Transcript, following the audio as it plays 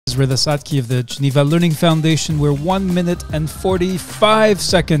Rida Sadki of the Geneva Learning Foundation. We're 1 minute and 45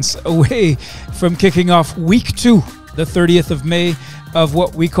 seconds away from kicking off week 2, the 30th of May, of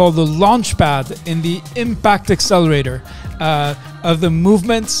what we call the launchpad in the Impact Accelerator of the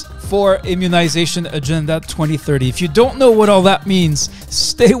Movements for Immunization Agenda 2030. If you don't know what all that means,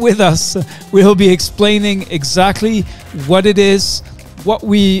 stay with us. We'll be explaining exactly what it is, what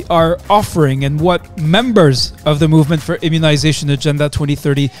we are offering, and what members of the Movement for Immunization Agenda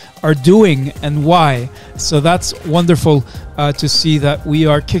 2030 are doing and why. So that's wonderful to see that we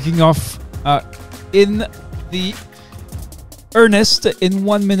are kicking off in the earnest in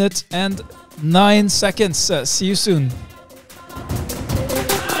 1 minute and 9 seconds. See you soon.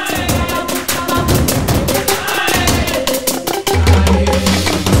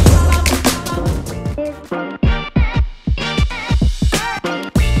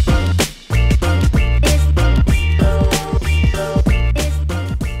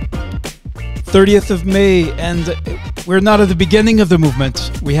 30th of May, and we're not at the beginning of the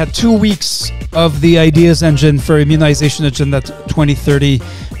movement. We had 2 weeks of the Ideas Engine for Immunization Agenda 2030.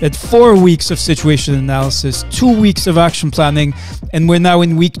 We had 4 weeks of situation analysis, 2 weeks of action planning, and we're now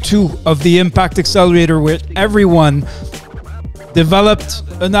in week 2 of the Impact Accelerator, where everyone developed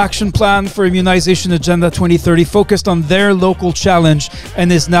an action plan for Immunization Agenda 2030 focused on their local challenge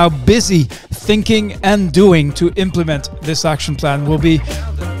and is now busy thinking and doing to implement this action plan. We'll be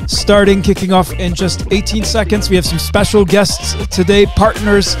kicking off in just 18 seconds. We have some special guests today,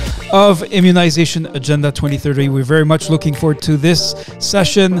 partners of Immunization Agenda 2030. We're very much looking forward to this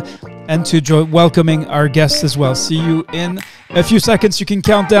session and to welcoming our guests as well. See you in a few seconds. You can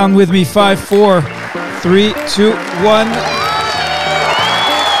count down with me. 5, 4, 3, 2, 1.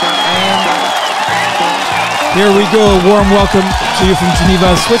 Here we go. A warm welcome to you from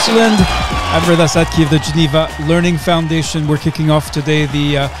Geneva, Switzerland. I'm Rida Sadki of the Geneva Learning Foundation. We're kicking off today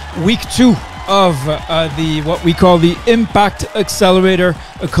the week 2 of what we call the Impact Accelerator,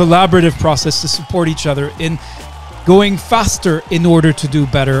 a collaborative process to support each other in going faster in order to do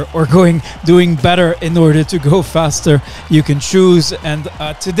better, or doing better in order to go faster. You can choose. And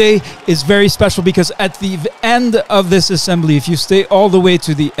today is very special because at the end of this assembly, if you stay all the way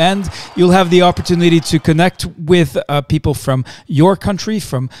to the end, you'll have the opportunity to connect with people from your country,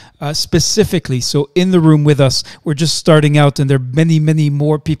 from specifically. So in the room with us, we're just starting out, and there are many, many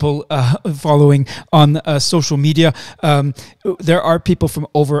more people following on social media. There are people from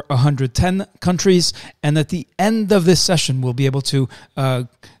over 110 countries, and at the end of this session, you'll be able to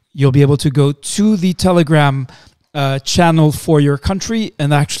go to the Telegram channel for your country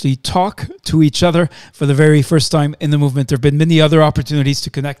and actually talk to each other for the very first time in the movement. There have been many other opportunities to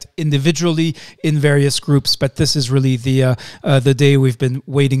connect individually in various groups, but this is really the day we've been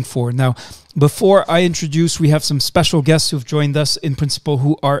waiting for. Now, before I introduce, we have some special guests who've joined us, in principle,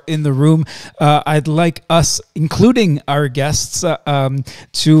 who are in the room. I'd like us, including our guests,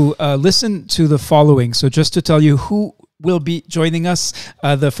 to listen to the following. So just to tell you who will be joining us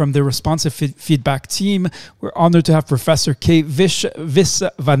from the responsive feedback team. We're honored to have Professor K.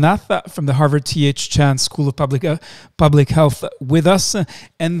 Visvanath from the Harvard T.H. Chan School of Public Health with us.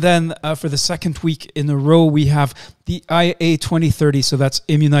 And then for the second week in a row, we have the IA2030, so that's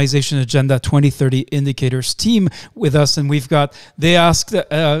Immunization Agenda 2030 Indicators team with us. And they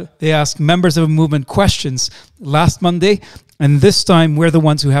asked members of a movement questions last Monday, and this time we're the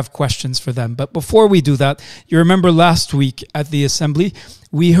ones who have questions for them. But before we do that, you remember last week at the assembly,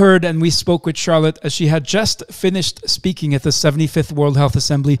 we heard and we spoke with Charlotte as she had just finished speaking at the 75th World Health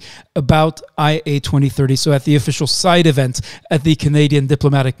Assembly about IA 2030. So at the official side event at the Canadian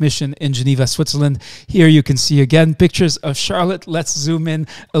Diplomatic Mission in Geneva, Switzerland. Here you can see again pictures of Charlotte. Let's zoom in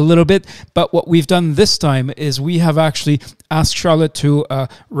a little bit. But what we've done this time is we have actually asked Charlotte to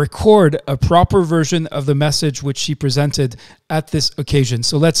record a proper version of the message which she presented at this occasion.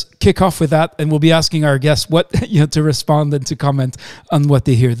 So let's kick off with that, and we'll be asking our guests to respond and to comment on what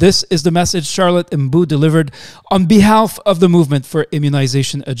they hear. This is the message Charlotte Mbu delivered on behalf of the Movement for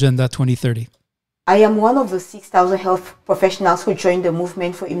Immunization Agenda 2030. I am one of the 6,000 health professionals who joined the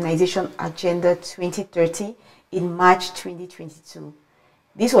Movement for Immunization Agenda 2030 in March 2022.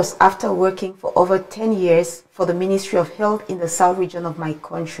 This was after working for over 10 years for the Ministry of Health in the South region of my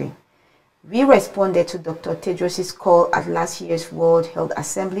country. We responded to Dr. Tedros' call at last year's World Health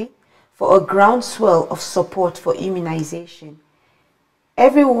Assembly for a groundswell of support for immunization.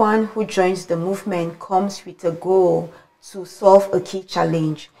 Everyone who joins the movement comes with a goal to solve a key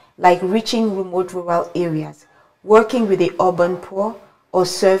challenge, like reaching remote rural areas, working with the urban poor, or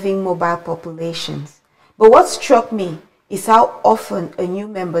serving mobile populations. But what struck me is how often a new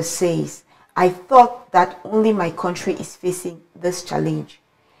member says, "I thought that only my country is facing this challenge."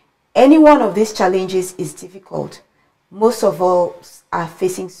 Any one of these challenges is difficult. Most of us are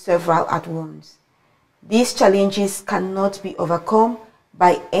facing several at once. These challenges cannot be overcome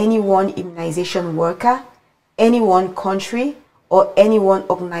by any one immunization worker, any one country, or any one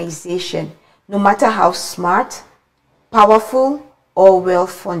organization, no matter how smart, powerful, or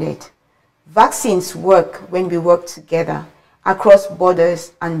well-funded. Vaccines work when we work together across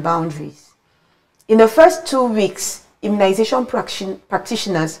borders and boundaries. In the first 2 weeks, immunization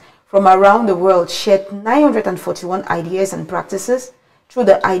practitioners from around the world shared 941 ideas and practices through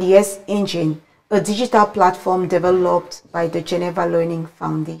the IDS Engine, a digital platform developed by the Geneva Learning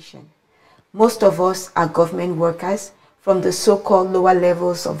Foundation. Most of us are government workers from the so-called lower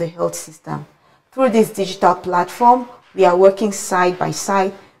levels of the health system. Through this digital platform, we are working side by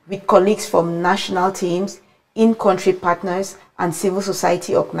side with colleagues from national teams, in-country partners, and civil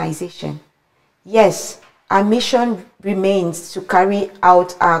society organizations. Yes, our mission remains to carry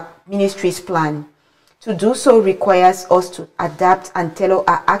out our ministry's plan. To do so requires us to adapt and tailor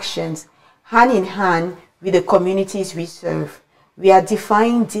our actions hand in hand with the communities we serve. We are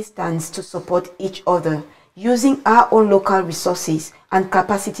defying distance to support each other, using our own local resources and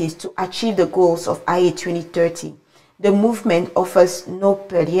capacities to achieve the goals of IA2030. The movement offers no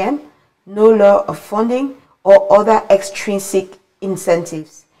per diem, no law of funding, or other extrinsic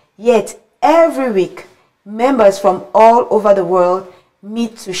incentives. Yet, every week, members from all over the world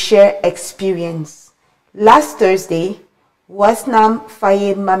meet to share experience. Last Thursday, Wasnam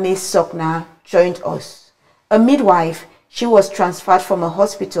Faye Mame Sokna joined us. A midwife, she was transferred from a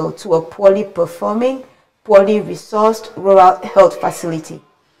hospital to a poorly performing, poorly resourced rural health facility.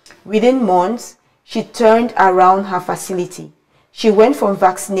 Within months, she turned around her facility. She went from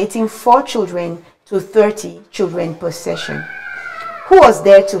vaccinating 4 children to 30 children per session. Who was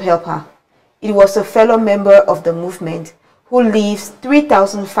there to help her? It was a fellow member of the movement who lives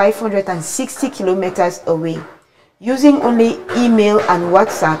 3,560 kilometers away. Using only email and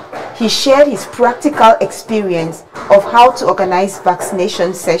WhatsApp, he shared his practical experience of how to organize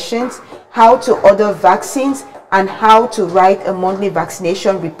vaccination sessions, how to order vaccines, and how to write a monthly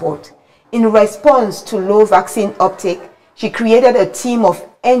vaccination report. In response to low vaccine uptake, she created a team of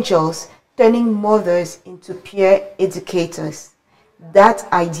angels, turning mothers into peer educators. That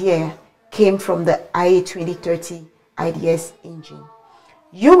idea came from the IA2030 IDS Engine.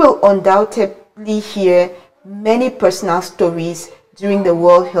 You will undoubtedly hear many personal stories during the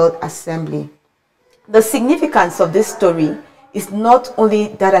World Health Assembly. The significance of this story is not only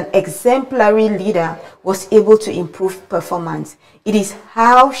that an exemplary leader was able to improve performance, it is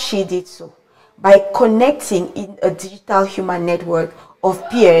how she did so, by connecting in a digital human network of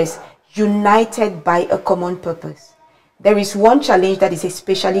peers united by a common purpose. There is one challenge that is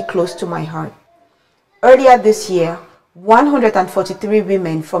especially close to my heart. Earlier this year, 143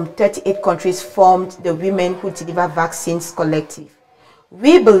 women from 38 countries formed the Women Who Deliver Vaccines Collective.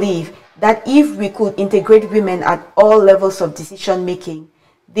 We believe that if we could integrate women at all levels of decision making,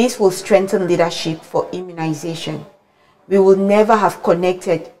 this will strengthen leadership for immunization. We will never have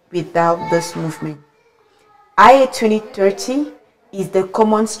connected without this movement. IA2030 is the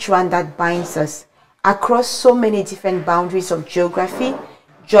common strand that binds us across so many different boundaries of geography,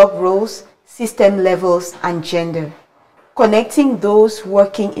 job roles, system levels, and gender, connecting those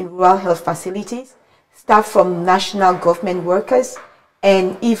working in rural health facilities, staff from national government workers,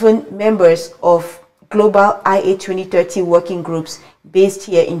 and even members of global IA2030 working groups based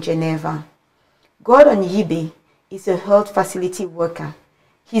here in Geneva. Gordon Yibe is a health facility worker.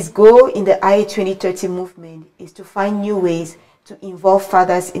 His goal in the IA2030 movement is to find new ways to involve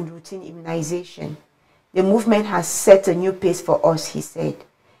fathers in routine immunization. The movement has set a new pace for us, he said,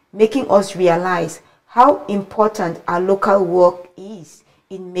 making us realize how important our local work is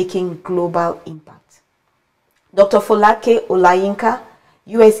in making global impact. Dr. Folake Olayinka,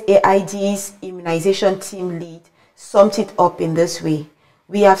 USAID's immunization team lead, summed it up in this way.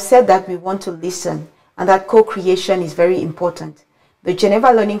 We have said that we want to listen and that co-creation is very important. The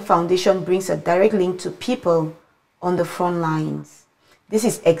Geneva Learning Foundation brings a direct link to people on the front lines. This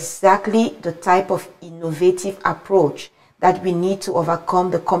is exactly the type of innovative approach that we need to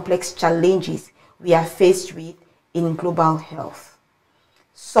overcome the complex challenges we are faced with in global health.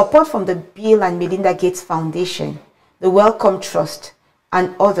 Support from the Bill and Melinda Gates Foundation, the Wellcome Trust,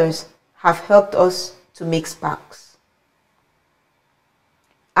 and others have helped us to make sparks.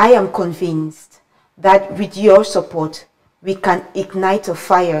 I am convinced that with your support, we can ignite a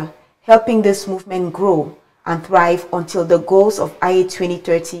fire, helping this movement grow and thrive until the goals of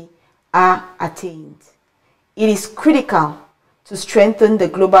IA2030 are attained. It is critical to strengthen the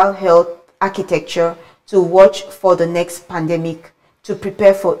global health architecture, to watch for the next pandemic, to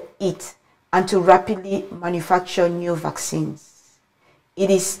prepare for it and to rapidly manufacture new vaccines.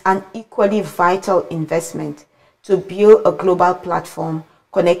 It is an equally vital investment to build a global platform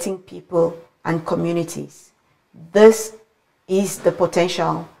connecting people and communities. This is the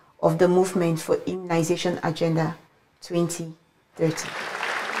potential of the movement for Immunization Agenda 2030.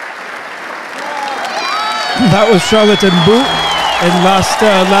 That was Charlotte Mbou in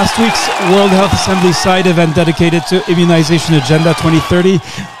last week's World Health Assembly side event dedicated to Immunization Agenda 2030.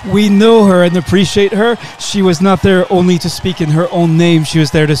 We know her and appreciate her. She was not there only to speak in her own name. She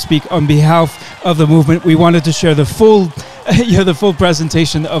was there to speak on behalf of the movement. We wanted to share the full the full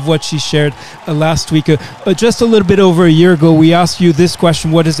presentation of what she shared last week. Just a little bit over a year ago, we asked you this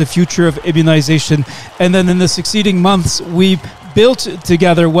question: what is the future of immunization? And then in the succeeding months, we built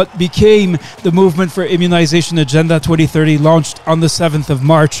together what became the Movement for Immunization Agenda 2030, launched on the 7th of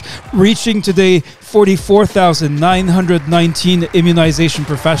March, reaching today 44,919 immunization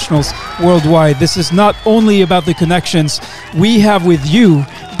professionals worldwide. This is not only about the connections we have with you,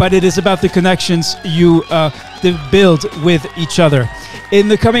 but it is about the connections you build with each other. In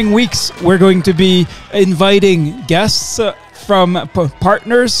the coming weeks, we're going to be inviting guests from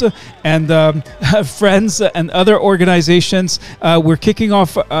partners and friends and other organizations. We're kicking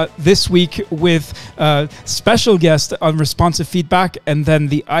off this week with special guest on responsive feedback, and then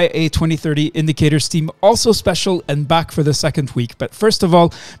the IA2030 indicators team, also special and back for the second week. But first of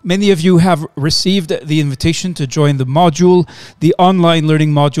all, many of you have received the invitation to join the module, the online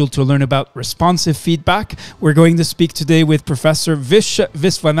learning module, to learn about responsive feedback. We're going to speak today with Professor Vish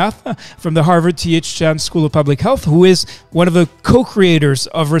Viswanath from the Harvard T.H. Chan School of Public Health, who is one of the co-creators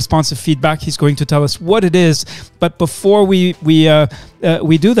of responsive feedback. He's going to tell us what it is. But before we do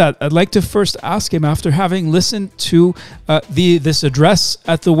that, I'd like to first ask him, after having listened to this address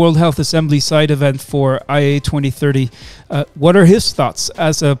at the World Health Assembly side event for IA2030, what are his thoughts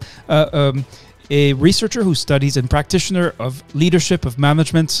as a researcher who studies and practitioner of leadership, of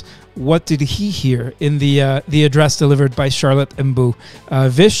management. What did he hear in the address delivered by Charlotte Mbou?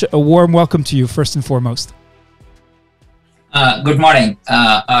 Vish, a warm welcome to you, first and foremost. Good morning,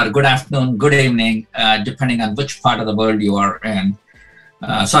 or good afternoon, good evening, depending on which part of the world you are in.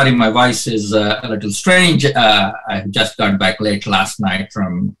 Sorry, my voice is a little strange. I just got back late last night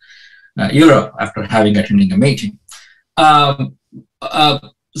from Europe after attending a meeting. I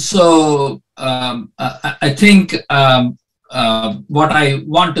think what I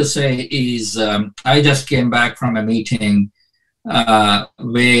want to say is I just came back from a meeting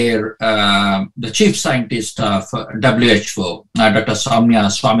where the chief scientist of WHO, Dr.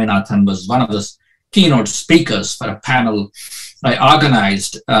 Soumya Swaminathan, was one of the keynote speakers for a panel I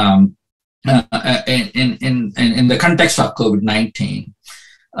organized in the context of COVID-19.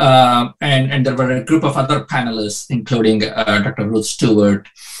 And there were a group of other panelists, including Dr. Ruth Stewart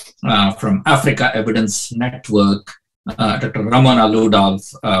from Africa Evidence Network, Dr. Ramona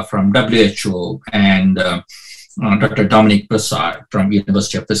Ludolf from WHO, and Dr. Dominic Broussard from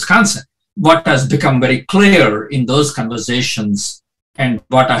University of Wisconsin. What has become very clear in those conversations, and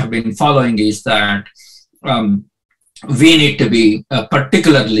what I have been following, is that we need to be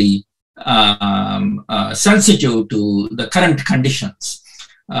particularly sensitive to the current conditions.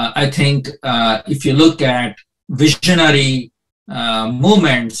 I think if you look at visionary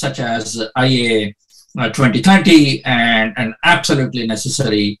movements such as IA2030 and an absolutely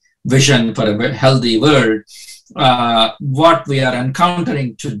necessary vision for a healthy world, what we are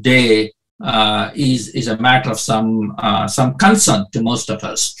encountering today is a matter of some concern to most of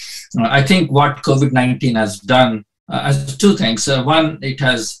us. I think what COVID-19 has done is two things. One, it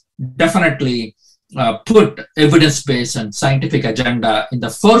has definitely put evidence-based and scientific agenda in the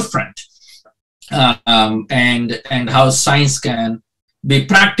forefront, and how science can be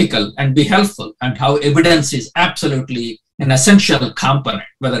practical and be helpful, and how evidence is absolutely an essential component,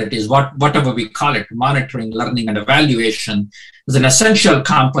 whether it is whatever we call it, monitoring, learning, and evaluation, is an essential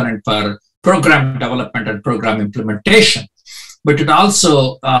component for program development and program implementation. But it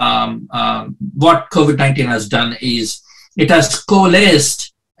also, what COVID-19 has done is it has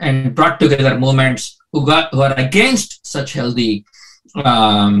coalesced and brought together movements who are against such healthy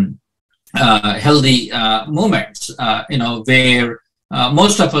movements. Where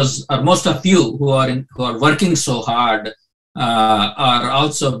most of us, or most of you who are working so hard, are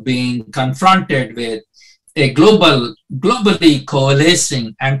also being confronted with a globally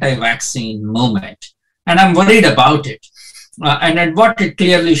coalescing anti-vaccine movement, and I'm worried about it. And what it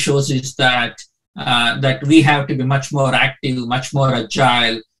clearly shows is that we have to be much more active, much more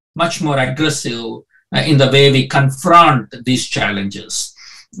agile, much more aggressive in the way we confront these challenges.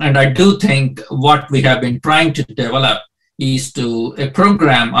 And I do think what we have been trying to develop is to a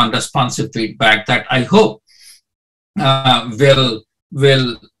program on responsive feedback that I hope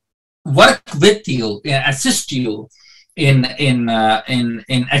will work with you, assist you in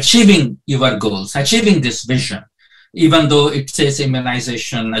achieving your goals, achieving this vision. Even though it says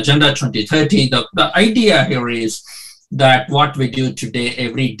Immunization Agenda 2030, the idea here is that what we do today,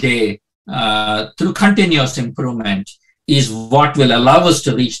 every day, through continuous improvement, is what will allow us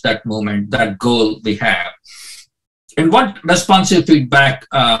to reach that moment, that goal we have. And what responsive feedback,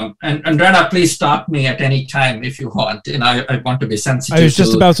 and Rada, please stop me at any time if you want. And I want to be sensitive. I was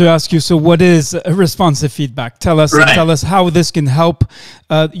just about to ask you, so what is responsive feedback? Tell us how this can help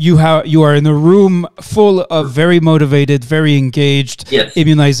you. How you are in a room full of very motivated, very engaged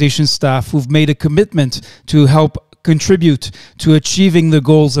immunization staff who've made a commitment to help contribute to achieving the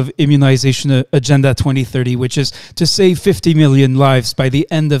goals of Immunization Agenda 2030, which is to save 50 million lives by the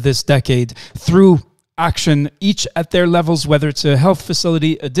end of this decade through action, each at their levels, whether it's a health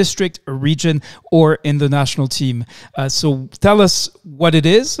facility, a district, a region, or in the national team. So tell us what it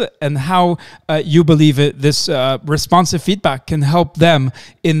is and how you believe this responsive feedback can help them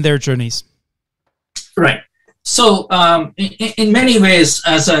in their journeys. Right. So in many ways,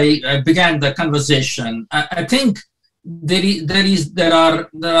 as I began the conversation, I think there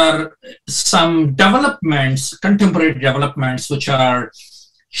are some developments, contemporary developments, which are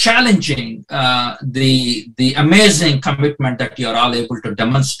challenging the amazing commitment that you're all able to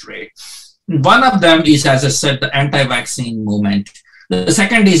demonstrate. One of them is, as I said, the anti-vaccine movement. The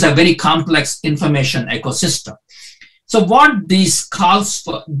second is a very complex information ecosystem. So what these calls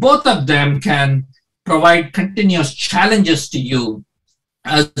for, both of them can provide continuous challenges to you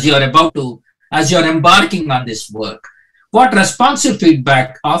as you're embarking on this work. What responsive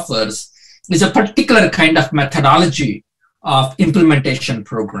feedback offers is a particular kind of methodology of implementation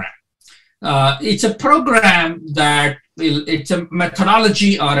program. It's a program it's a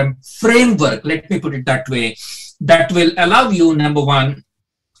methodology or a framework, let me put it that way, that will allow you, number one,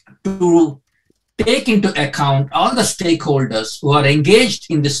 to take into account all the stakeholders who are engaged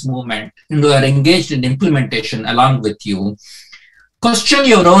in this movement and who are engaged in implementation along with you, question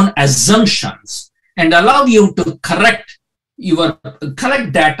your own assumptions, and allow you to collect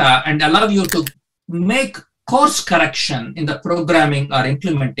data and allow you to make course correction in the programming or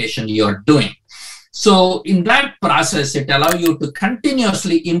implementation you're doing. So in that process, it allows you to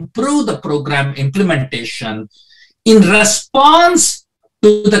continuously improve the program implementation in response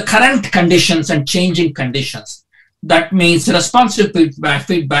to the current conditions and changing conditions. That means responsive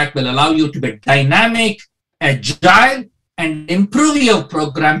feedback will allow you to be dynamic, agile, and improve your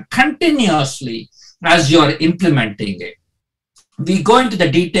program continuously as you're implementing it. We go into the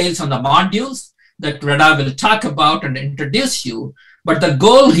details on the modules that Rada will talk about and introduce you, but the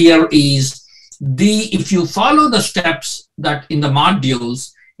goal here is if you follow the steps that in the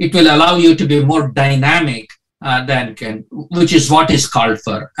modules, it will allow you to be more dynamic which is what is called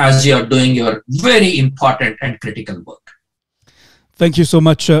for as you're doing your very important and critical work. Thank you so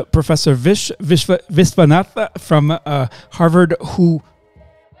much, Professor Viswanath from Harvard, who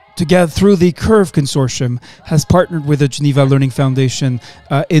together through the Curve Consortium has partnered with the Geneva Learning Foundation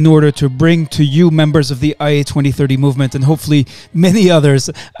in order to bring to you, members of the IA2030 movement, and hopefully many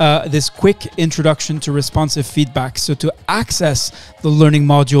others, this quick introduction to responsive feedback. So to access the learning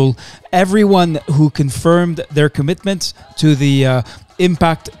module, everyone who confirmed their commitment to the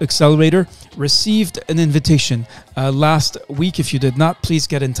Impact Accelerator received an invitation last week. If you did not, please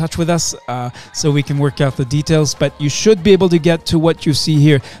get in touch with us so we can work out the details. But you should be able to get to what you see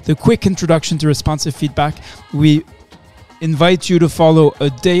here, the quick introduction to responsive feedback. We invite you to follow a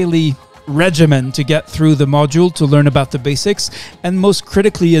daily regimen to get through the module, to learn about the basics, and most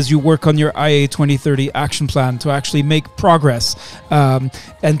critically, as you work on your IA2030 action plan, to actually make progress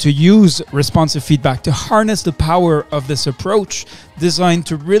and to use responsive feedback to harness the power of this approach designed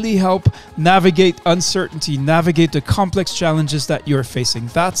to really help navigate uncertainty, navigate the complex challenges that you're facing.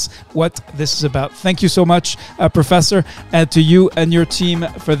 That's what this is about. Thank you so much, Professor, and to you and your team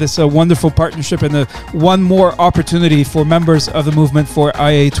for this wonderful partnership and one more opportunity for members of the movement for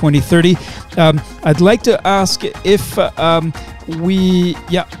IA2030. I'd like to ask if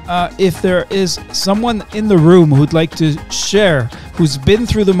if there is someone in the room who'd like to share, who's been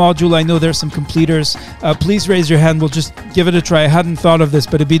through the module. I know there's some completers. Please raise your hand. We'll just give it a try. I hadn't thought of this,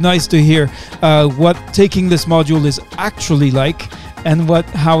 but it'd be nice to hear what taking this module is actually like and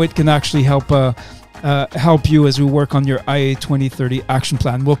how it can actually help you as we work on your IA2030 action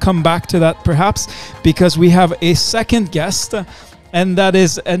plan. We'll come back to that perhaps because we have a second guest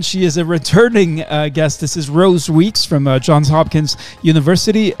And she is a returning guest. This is Rose Weeks from Johns Hopkins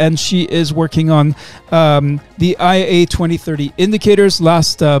University, and she is working on the IA2030 indicators.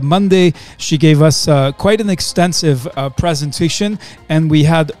 Last Monday, she gave us quite an extensive presentation, and we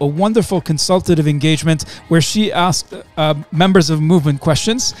had a wonderful consultative engagement where she asked members of movement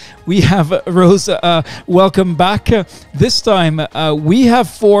questions. We have Rose, welcome back. This time, we have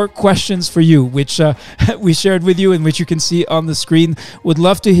 4 questions for you, which we shared with you and which you can see on the screen. Would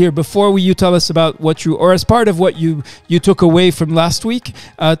love to hear, before you tell us about what you, or as part of what you took away from last week,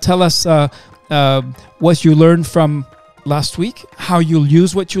 tell us what you learned from last week, how you'll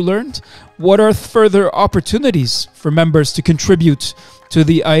use what you learned, what are further opportunities for members to contribute to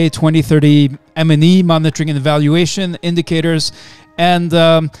the IA2030 M&E, monitoring and evaluation indicators, and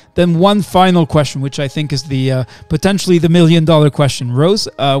then one final question, which I think is the potentially the $1 million question. Rose,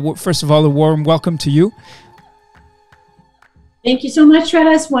 first of all, a warm welcome to you. Thank you so much, Retta.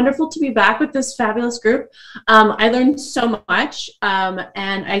 It's wonderful to be back with this fabulous group. I learned so much, and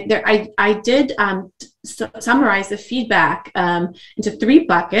I did summarize the feedback into 3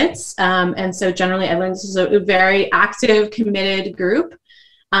 buckets. And so generally, I learned this is a very active, committed group.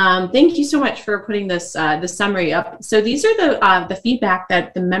 Thank you so much for putting this summary up. So these are the feedback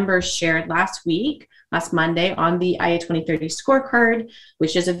that the members shared last Monday, on the IA2030 scorecard,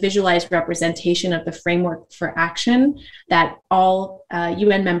 which is a visualized representation of the framework for action that all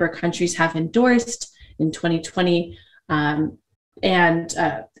UN member countries have endorsed in 2020.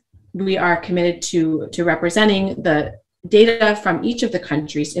 We are committed to representing the data from each of the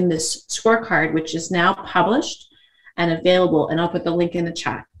countries in this scorecard, which is now published and available. And I'll put the link in the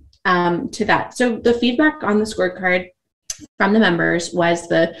chat to that. So the feedback on the scorecard from the members was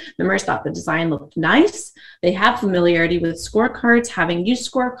the members thought the design looked nice. They have familiarity with scorecards, having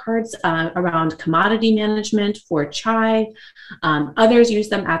used scorecards around commodity management for chai. Others use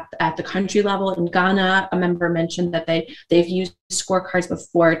them at the country level. In Ghana, a member mentioned that they've used scorecards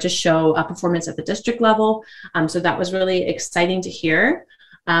before to show performance at the district level. So that was really exciting to hear.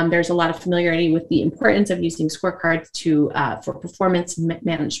 There's a lot of familiarity with the importance of using scorecards for performance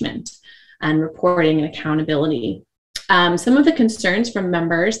management and reporting and accountability. Some of the concerns from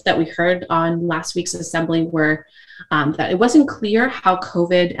members that we heard on last week's assembly were that it wasn't clear how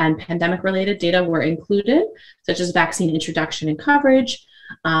COVID and pandemic-related data were included, such as vaccine introduction and coverage.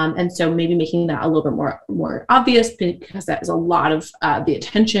 And so maybe making that a little bit more obvious, because that is a lot of the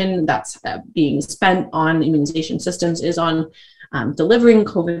attention that's being spent on immunization systems is on delivering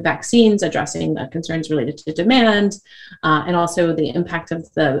COVID vaccines, addressing the concerns related to demand, and also the impact of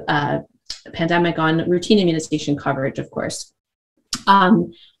the pandemic on routine immunization coverage, of course.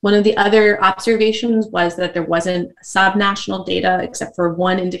 One of the other observations was that there wasn't subnational data except for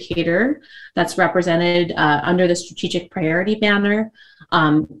one indicator that's represented under the strategic priority banner,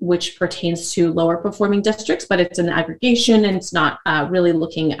 which pertains to lower performing districts, but it's an aggregation and it's not really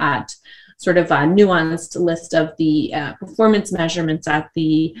looking at sort of a nuanced list of the performance measurements at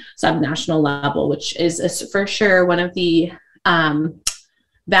the subnational level, which is for sure one of the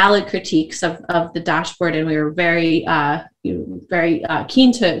valid critiques of the dashboard, and we were very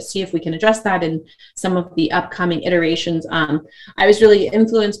keen to see if we can address that in some of the upcoming iterations. I was really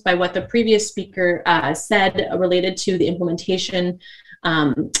influenced by what the previous speaker said related to the implementation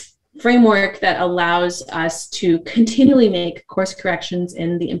framework that allows us to continually make course corrections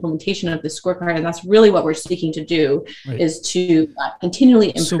in the implementation of the scorecard, and that's really what we're seeking to do, right, is to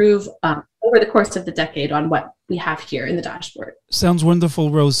continually improve over the course of the decade on what we have here in the dashboard. Sounds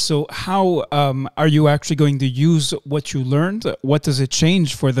wonderful, Rose. So how are you actually going to use what you learned? What does it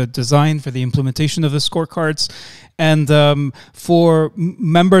change for the design, for the implementation of the scorecards? And for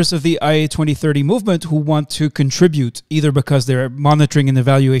members of the IA2030 movement who want to contribute, either because they're monitoring and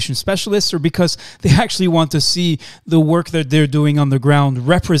evaluation specialists or because they actually want to see the work that they're doing on the ground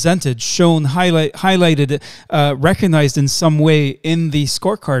represented, shown, highlighted, recognized in some way in the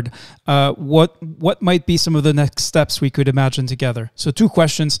scorecard, what might be some of the next steps we could imagine together? So 2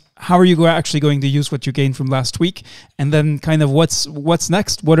 questions. How are you actually going to use what you gained from last week? And then kind of what's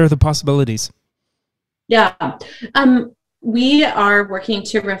next? What are the possibilities? Yeah, we are working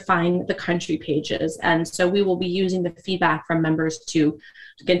to refine the country pages. And so we will be using the feedback from members to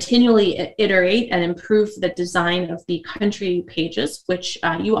continually iterate and improve the design of the country pages, which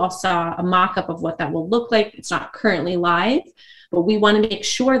you all saw a mock-up of what that will look like. It's not currently live, but we want to make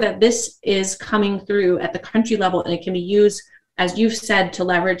sure that this is coming through at the country level, and it can be used, as you've said, to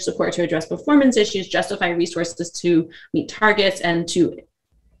leverage support to address performance issues, justify resources to meet targets, and to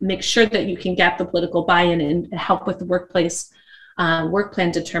make sure that you can get the political buy-in and help with the workplace work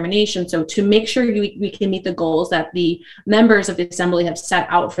plan determination. So to make sure we can meet the goals that the members of the Assembly have set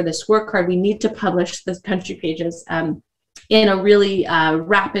out for this scorecard, we need to publish the country pages in a really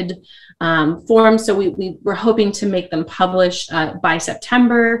rapid form. So we're hoping to make them published by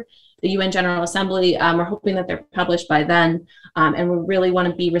September. The UN General Assembly, we're hoping that they're published by then. And we really want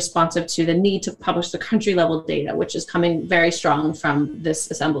to be responsive to the need to publish the country level data, which is coming very strong from this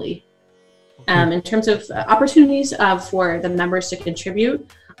Assembly. In terms of opportunities for the members to contribute,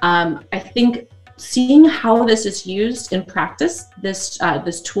 I think seeing how this is used in practice, this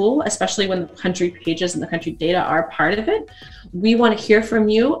tool, especially when the country pages and the country data are part of it, we want to hear from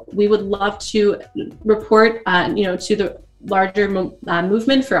you. We would love to report, to the larger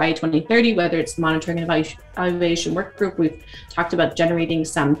movement for IA2030, whether it's the monitoring and evaluation work group. We've talked about generating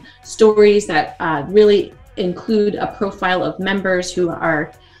some stories that really include a profile of members who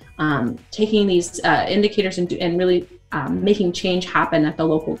are taking these indicators and really making change happen at the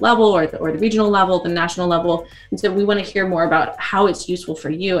local level or the regional level, the national level. And so we want to hear more about how it's useful for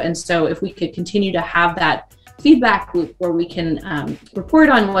you. And so if we could continue to have that feedback loop where we can report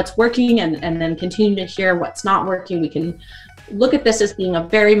on what's working and then continue to hear what's not working, we can look at this as being a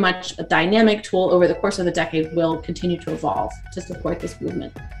very much a dynamic tool over the course of the decade will continue to evolve to support this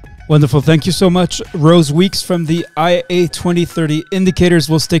movement. Wonderful. Thank you so much, Rose Weeks from the IA2030 Indicators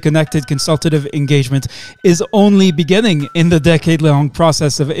Will Stay Connected. Consultative engagement is only beginning in the decade-long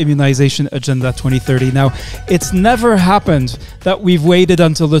process of Immunization Agenda 2030. Now, it's never happened that we've waited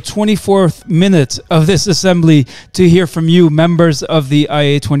until the 24th minute of this assembly to hear from you, members of the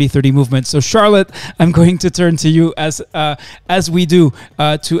IA2030 movement. So, Charlotte, I'm going to turn to you as we do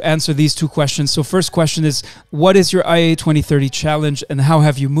to answer these two questions. So, first question is, what is your IA2030 challenge and how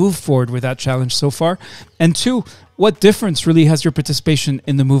have you moved forward with that challenge so far? And two, what difference really has your participation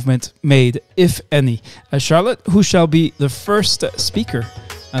in the movement made, if any? Charlotte, who shall be the first speaker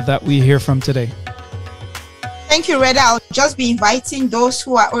that we hear from today? Thank you, Reda. I'll just be inviting those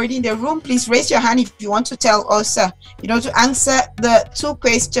who are already in the room. Please raise your hand if you want to tell us, to answer the two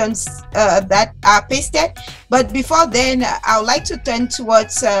questions that are pasted. But before then, I would like to turn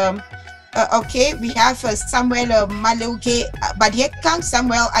towards okay, we have Samuel Maleuge Badiekang.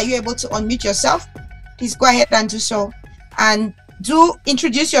 Samuel, are you able to unmute yourself? Please go ahead and do so. And do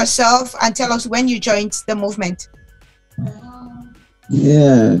introduce yourself and tell us when you joined the movement.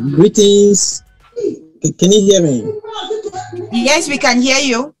 Yeah, greetings. Can you hear me? Yes, we can hear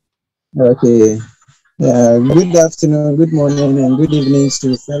you. Okay. Good afternoon, good morning, and good evening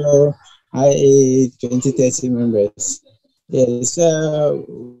to fellow IA2030 members. Yes,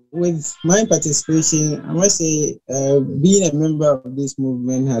 with my participation, I must say, being a member of this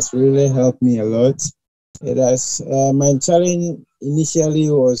movement has really helped me a lot. It has, my challenge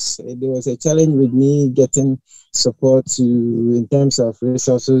initially was, there was a challenge with me getting support in terms of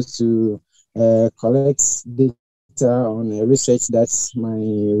resources to collect data on a research that my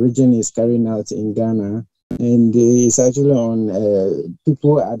region is carrying out in Ghana. And it's actually on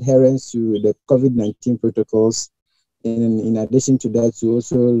people adherence to the COVID-19 protocols. And in addition to that, we're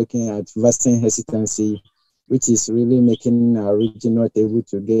also looking at vaccine hesitancy, which is really making our region not able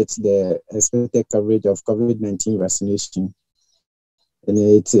to get the expected coverage of COVID-19 vaccination.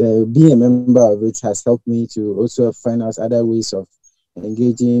 And being a member of it has helped me to also find out other ways of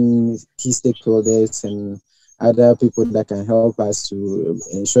engaging key stakeholders and other people that can help us to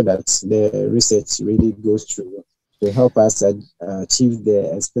ensure that the research really goes through to help us achieve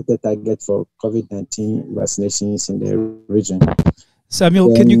the expected target for COVID-19 vaccinations in the region.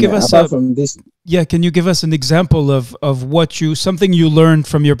 Samuel, can you give us can you give us an example of something you learned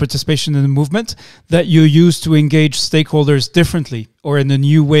from your participation in the movement that you used to engage stakeholders differently or in a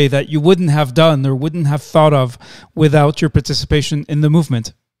new way that you wouldn't have done or wouldn't have thought of without your participation in the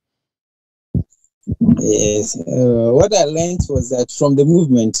movement? Yes, what I learned was that from the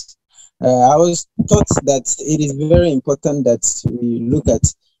movement, I was taught that it is very important that we look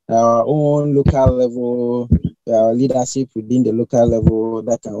at our own local level, leadership within the local level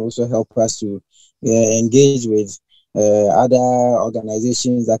that can also help us to engage with other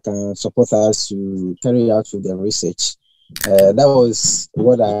organizations that can support us to carry out with the research. That was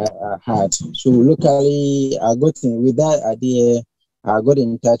what I had. So locally, I got in with that idea. I got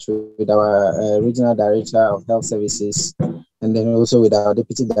in touch with our regional director of health services, and then also with our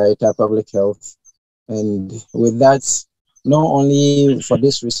deputy director of public health. And with that, not only for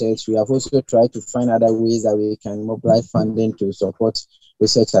this research, we have also tried to find other ways that we can mobilize funding to support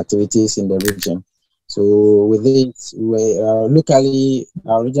research activities in the region. So with it, locally,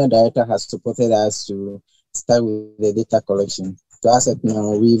 our regional director has supported us to start with the data collection. To us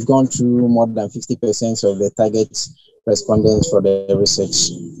now, we've gone through more than 50% of the targets respondents for the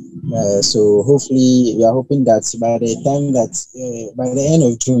research. So hopefully, we are hoping that by the time that by the end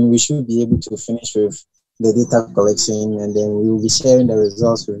of June, we should be able to finish with the data collection, and then we will be sharing the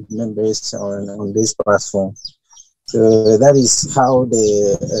results with members on this platform. So that is how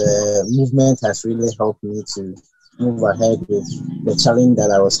the movement has really helped me to move ahead with the challenge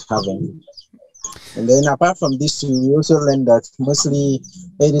that I was having. And then apart from this, we also learned that mostly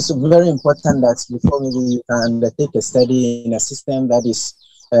it is very important that before maybe you can undertake a study in a system that is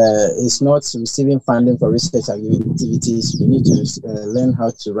not receiving funding for research activities, we need to learn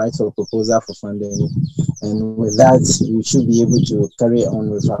how to write a proposal for funding. And with that, we should be able to carry on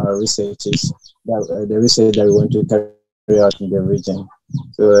with our researches, the research that we want to carry out in the region.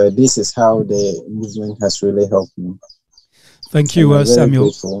 So this is how the movement has really helped me. Thank you, Samuel.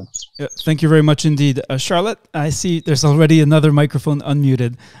 Grateful. Thank you very much indeed. Charlotte, I see there's already another microphone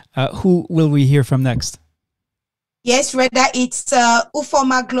unmuted. Who will we hear from next? Yes, Reda, it's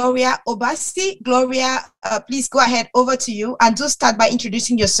Ufoma Gloria Obasi. Gloria, please go ahead, over to you, and do start by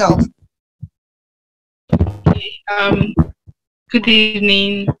introducing yourself. Okay, good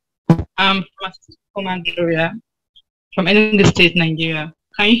evening. I'm Ufoma Gloria from Enugu State, Nigeria.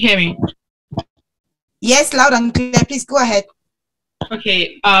 Can you hear me? Yes, loud and clear. Please go ahead.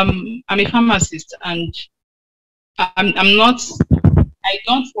 Okay, I'm a pharmacist, and I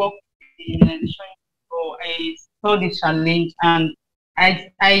don't work in addition, so I saw the challenge, and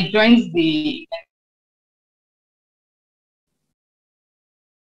I joined the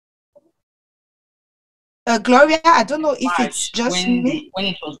Gloria, I don't know if it's just me. When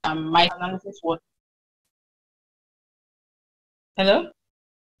it was my analysis was. Hello?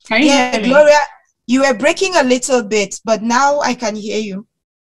 Can you hear me? Gloria, you were breaking a little bit, but now I can hear you.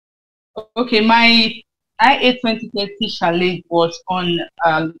 Okay, my IA2030 challenge was on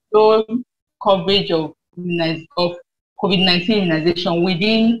low coverage of COVID-19 immunization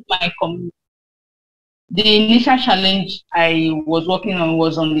within my community. The initial challenge I was working on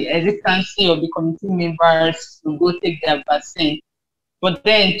was on the hesitancy of the community members to go take their vaccine. But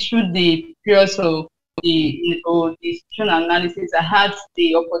then through the periods of the institutional analysis, I had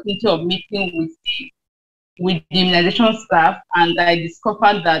the opportunity of meeting with the immunization staff, and I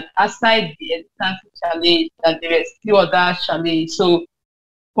discovered that aside the hesitancy challenge, that there were still other challenges. So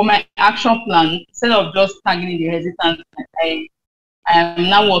for my action plan, instead of just targeting the hesitancy, I am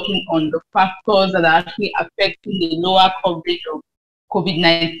now working on the factors that are actually affecting the lower coverage of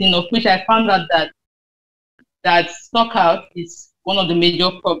COVID-19, of which I found out that stockout is one of the major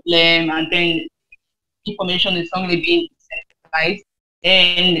problems, and then information is only being decentralized.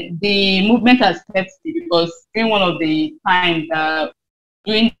 And the movement has helped me, because during one of the times,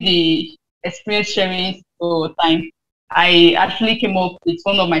 during the experience sharing time, I actually came up with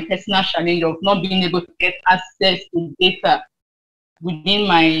one of my personal challenges of not being able to get access to data within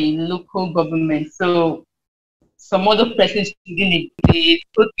my local government. So some other persons within they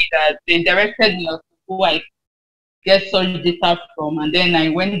told me that they directed me to who I get such data from, and then I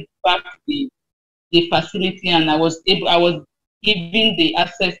went back to the facility, and I was given the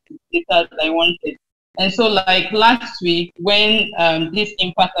access to data that I wanted. And so, like last week, when this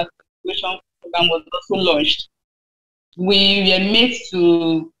Impact Acceleration program was also launched, we were made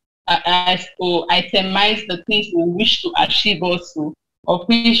to itemize the things we wish to achieve also, of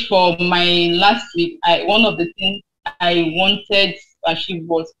which for my last week, one of the things I wanted to achieve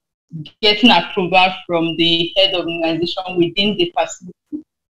was getting approval from the head of immunization within the facility.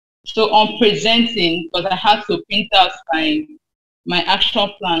 So on presenting, because I had to print out my action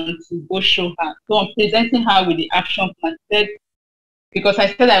plan to go show her. So I'm presenting her with the action plan, because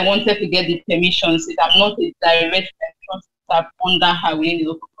I said I wanted to get the permissions, that I'm not a direct permission staff under her within the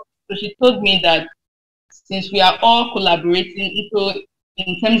local government. So she told me that since we are all collaborating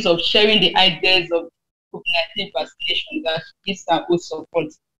in terms of sharing the ideas of COVID-19 vaccination, that she gives her full support,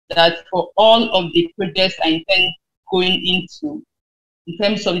 that for all of the projects I intend going into, in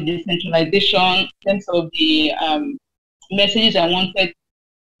terms of the decentralization, in terms of the messages I wanted,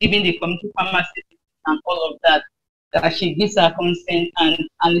 giving the community pharmacists and all of that, that she gives her consent, and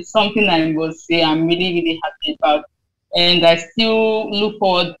it's something I will say I'm really, really happy about. And I still look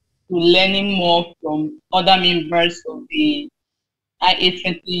forward to learning more from other members of the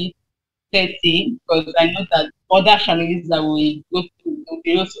IA2030, because I know that other challenges that we go through will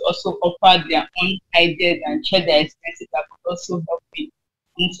be also offer their own ideas and share their experiences that could also help me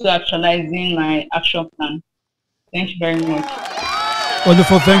into actualizing my action plan. Thank you very much.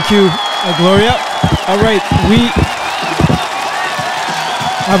 Wonderful. Thank you, Gloria. All right. We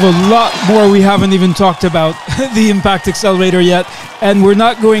have a lot more we haven't even talked about the Impact Accelerator yet. And we're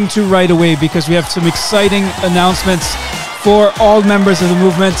not going to right away because we have some exciting announcements for all members of the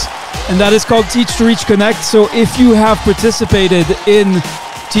movement, and that is called Teach to Reach Connect. So if you have participated in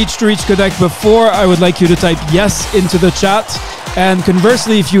Teach to Reach Connect before, I would like you to type yes into the chat. And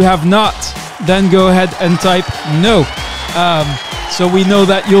conversely, if you have not, then go ahead and type no. So we know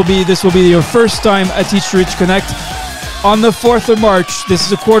that this will be your first time at Teach to Reach Connect. On the 4th of March, this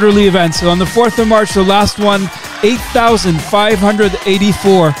is a quarterly event. So on the 4th of March, the last one,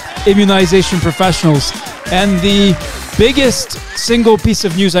 8,584 immunization professionals. And the biggest single piece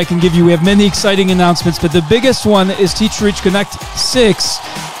of news I can give you, we have many exciting announcements, but the biggest one is Teach to Reach Connect 6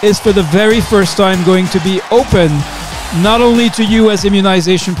 is for the very first time going to be open not only to you as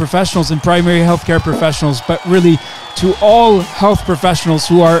immunization professionals and primary healthcare professionals, but really to all health professionals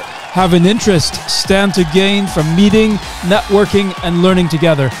who have an interest, stand to gain from meeting, networking, and learning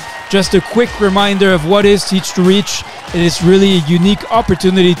together. Just a quick reminder of what is Teach to Reach. It is really a unique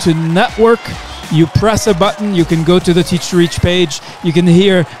opportunity to network. You press a button, you can go to the Teach to Reach page. You can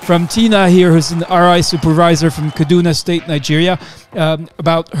hear from Tina here, who's an RI supervisor from Kaduna State, Nigeria,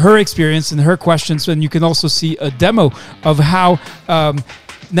 about her experience and her questions. And you can also see a demo of how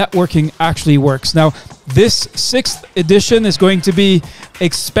networking actually works. Now, this 6th edition is going to be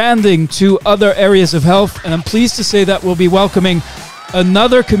expanding to other areas of health. And I'm pleased to say that we'll be welcoming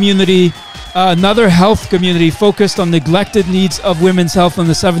another community, another health community focused on neglected needs of women's health on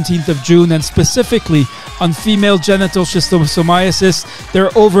the 17th of June, and specifically on female genital schistosomiasis. There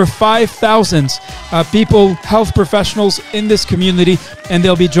are over 5,000 people, health professionals in this community, and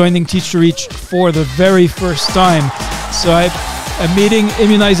they'll be joining Teach to Reach for the very first time. So I'm meeting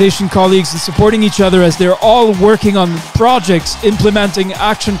immunization colleagues and supporting each other as they're all working on projects, implementing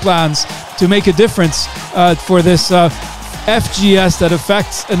action plans to make a difference for this FGS that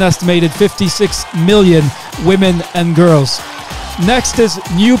affects an estimated 56 million women and girls. Next is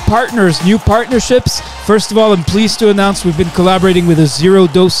new partners, new partnerships. First of all, I'm pleased to announce we've been collaborating with a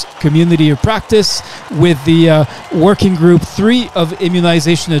zero-dose community of practice with the working group 3 of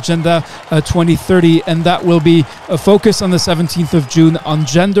Immunization Agenda 2030, and that will be a focus on the 17th of June on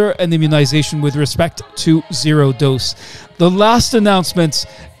gender and immunization with respect to zero dose. The last announcement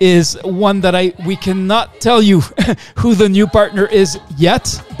is one that we cannot tell you who the new partner is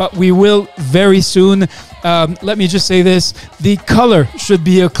yet, but we will very soon. Let me just say this: the color should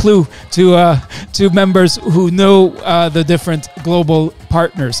be a clue to members who know the different global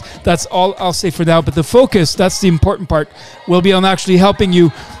partners. That's all I'll say for now. But the focus, that's the important part, will be on actually helping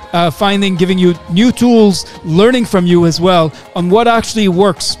you giving you new tools, learning from you as well on what actually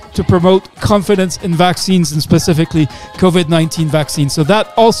works to promote confidence in vaccines and specifically COVID-19 vaccines. So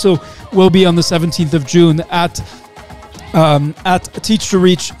that also will be on the 17th of June at Teach to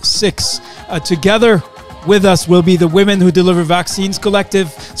Reach 6. Together with us will be the Women Who Deliver Vaccines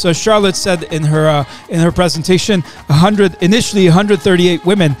Collective. So as Charlotte said in her presentation, initially 138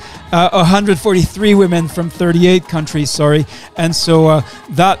 women, 143 women from 38 countries, and so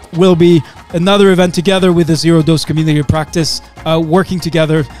that will be another event together with the Zero Dose Community of Practice, working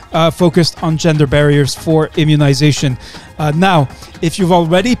together, focused on gender barriers for immunization. Now, if you've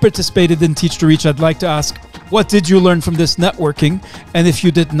already participated in Teach to Reach, I'd like to ask, what did you learn from this networking? And if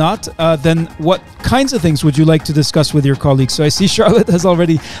you did not, then what kinds of things would you like to discuss with your colleagues? So I see Charlotte has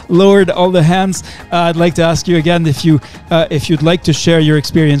already lowered all the hands. I'd like to ask you again if you'd like to share your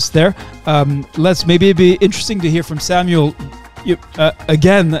experience there. Maybe it'd be interesting to hear from Samuel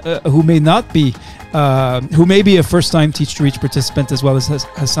who may be a first-time Teach to Reach participant, as well as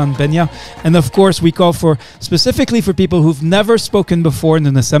Hassan Benya. And of course, we call specifically for people who've never spoken before in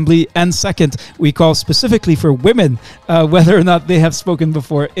an assembly. And second, we call specifically for women, whether or not they have spoken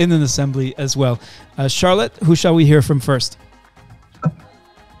before in an assembly as well. Charlotte, who shall we hear from first?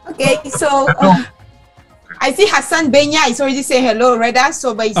 Okay, so I see Hassan Benya is already saying hello, Reda,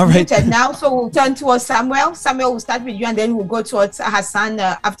 but it's muted now. So we'll turn towards Samuel. Samuel will start with you, and then we'll go towards Hassan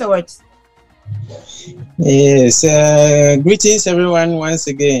afterwards. Yes, greetings everyone once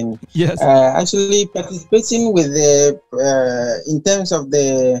again. Yes, actually participating with in terms of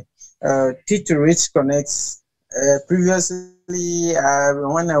the Teach to Reach Connects previously,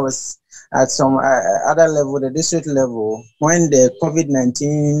 when I was at some other level, the district level, when the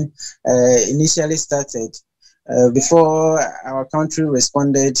COVID-19 initially started, before our country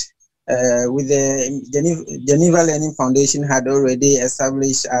responded, with the Geneva Learning Foundation had already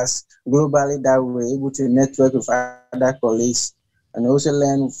established us globally that we were able to network with other colleagues and also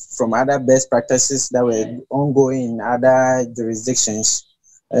learn from other best practices that were ongoing in other jurisdictions.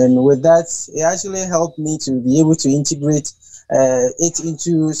 And with that, it actually helped me to be able to integrate it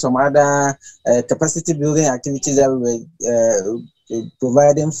into some other capacity building activities that we were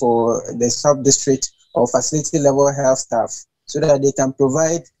providing for the sub-district or facility level health staff so that they can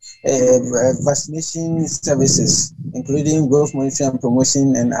provide vaccination services, including growth monitoring and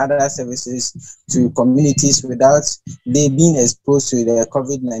promotion and other services to communities without they being exposed to the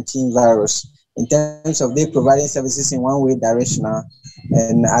COVID-19 virus, in terms of they providing services in one way directional,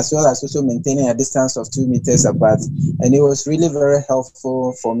 and as well as also maintaining a distance of 2 meters apart. And it was really very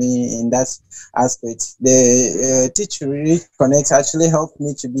helpful for me in that aspect. The Teach to Reach Connect actually helped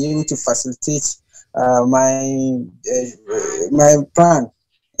me to be able to facilitate my plan.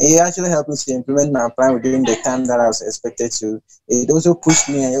 It actually helped me to implement my plan within the time that I was expected to. It also pushed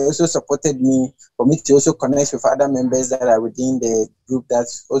me and it also supported me for me to also connect with other members that are within the group that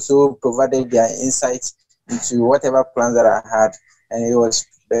also provided their insights into whatever plans that I had, and it was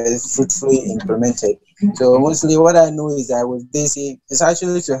fruitfully implemented. So mostly what I know is that with this, it's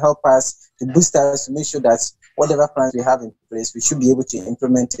actually to help us, to boost us, to make sure that whatever plans we have in place, we should be able to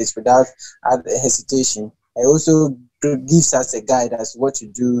implement it without hesitation. It also gives us a guide as what to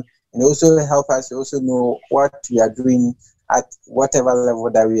do, and also help us to also know what we are doing at whatever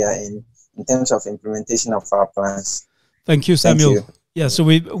level that we are in terms of implementation of our plans. Thank you, Samuel. Thank you. Yeah, so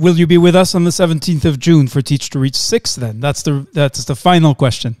will you be with us on the 17th of June for Teach to Reach 6 then? That's the final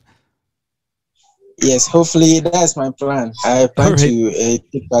question. Yes, hopefully that's my plan. I plan to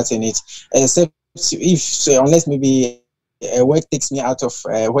take part in it. Except unless maybe work takes me out of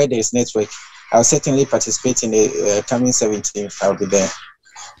where there's network, I'll certainly participate in the coming 17th. I'll be there.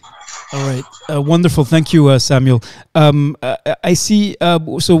 All right. Wonderful. Thank you, Samuel. I see.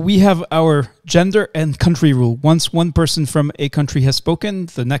 So we have our gender and country rule. Once one person from a country has spoken,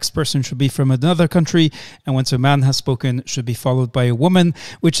 the next person should be from another country. And once a man has spoken, should be followed by a woman,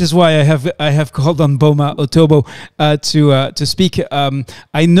 which is why I have called on Boma Otobo to speak.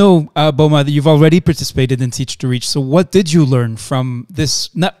 I know, Boma, that you've already participated in Teach to Reach. So what did you learn from this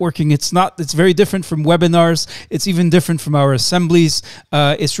networking? It's very different from webinars. It's even different from our assemblies.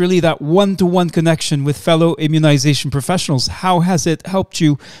 It's really that one-to-one connection with fellow immunization professionals. How has it helped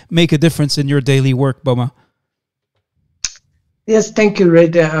you make a difference in your daily work, Boma? Yes, thank you,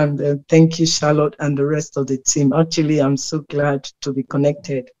 Reda, and thank you, Charlotte, and the rest of the team. Actually, I'm so glad to be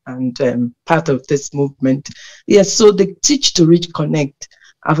connected and part of this movement. Yes, so the Teach to Reach Connect,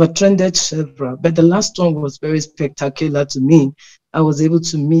 I've attended several, but the last one was very spectacular to me. I was able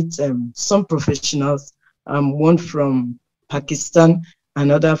to meet some professionals, one from Pakistan,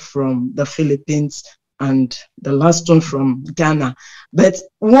 another from the Philippines, and the last one from Ghana. But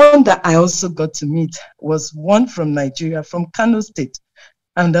one that I also got to meet was one from Nigeria, from Kano State,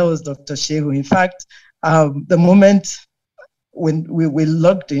 and that was Dr. Shehu. In fact, the moment when we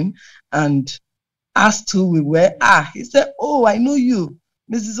logged in and asked who we were, he said, "Oh, I know you,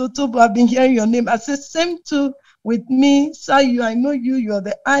 Mrs. Otobo, I've been hearing your name." I said, "Same too with me, Sayu, I know you, you're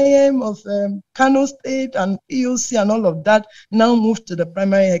the IM of Kano State and EOC and all of that, now moved to the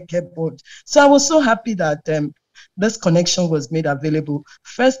primary healthcare board." So I was so happy that this connection was made available.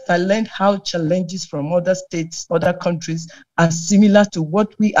 First, I learned how challenges from other states, other countries are similar to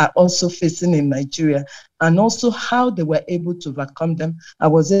what we are also facing in Nigeria, and also how they were able to overcome them. I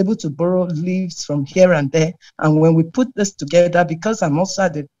was able to borrow leaves from here and there. And when we put this together, because I'm also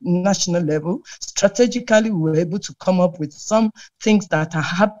at the national level, strategically, we were able to come up with some things that are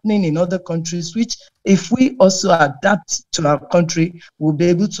happening in other countries, which if we also adapt to our country, we'll be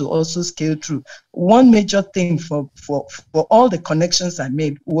able to also scale through. One major thing for all the connections I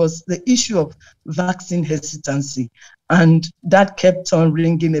made was the issue of vaccine hesitancy. And that kept on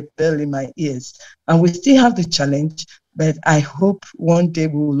ringing a bell in my ears. And we still have the challenge, but I hope one day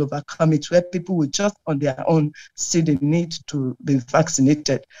we will overcome it, where people will just on their own see the need to be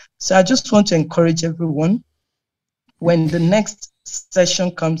vaccinated. So I just want to encourage everyone, when the next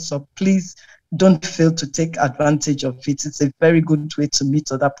session comes up, please don't fail to take advantage of it. It's a very good way to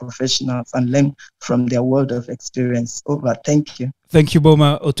meet other professionals and learn from their world of experience. Over. Thank you. Thank you,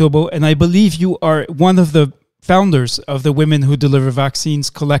 Boma Otobo. And I believe you are one of the founders of the Women Who Deliver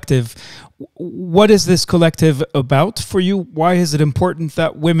Vaccines Collective. What is this collective about for you? Why is it important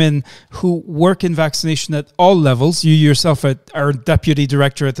that women who work in vaccination at all levels, you yourself are deputy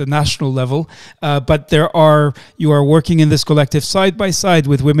director at the national level, but you are working in this collective side by side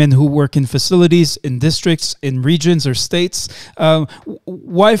with women who work in facilities, in districts, in regions or states.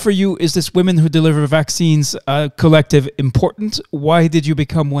 Why for you is this Women Who Deliver Vaccines collective important? Why did you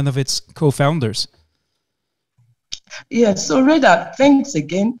become one of its co-founders? Yeah, so Reda, thanks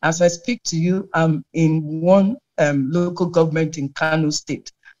again. As I speak to you, I'm in one local government in Kano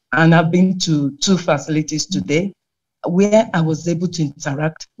State, and I've been to 2 facilities today where I was able to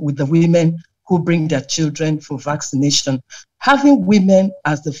interact with the women who bring their children for vaccination. Having women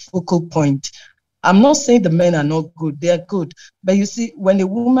as the focal point, I'm not saying the men are not good, they are good. But you see, when a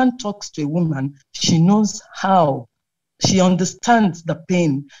woman talks to a woman, she knows how. She understands the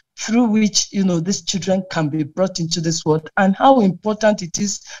pain through which, these children can be brought into this world, and how important it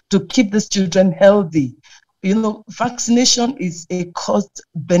is to keep these children healthy. Vaccination is a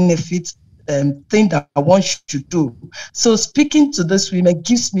cost-benefit thing that one should do. So speaking to these women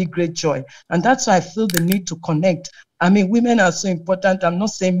gives me great joy. And that's why I feel the need to connect. I mean, women are so important. I'm not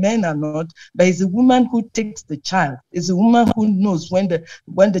saying men are not, but it's a woman who takes the child. It's a woman who knows when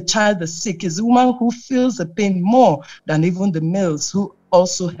the child is sick. It's a woman who feels the pain more than even the males who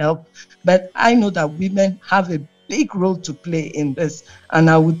also help. But I know that women have a big role to play in this. And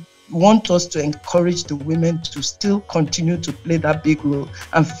I would want us to encourage the women to still continue to play that big role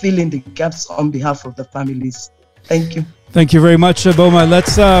and fill in the gaps on behalf of the families. Thank you. Thank you very much, Boma.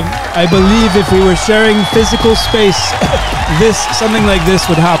 Let's, I believe if we were sharing physical space, something like this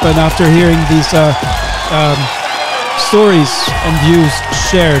would happen after hearing these stories and views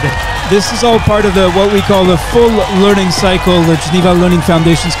shared. This is all part of what we call the full learning cycle, the Geneva Learning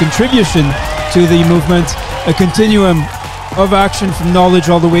Foundation's contribution to the movement, a continuum of action from knowledge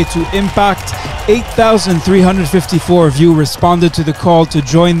all the way to impact. 8,354 of you responded to the call to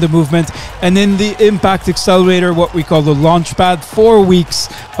join the movement. And in the Impact Accelerator, what we call the Launchpad, 4 weeks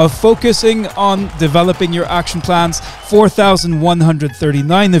of focusing on developing your action plans.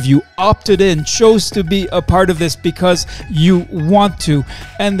 4,139 of you opted in, chose to be a part of this because you want to.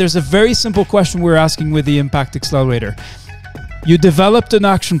 And there's a very simple question we're asking with the Impact Accelerator. You developed an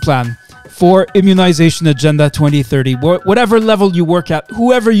action plan for Immunization Agenda 2030, whatever level you work at,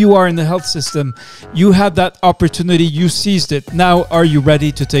 whoever you are in the health system, you had that opportunity, you seized it. Now, are you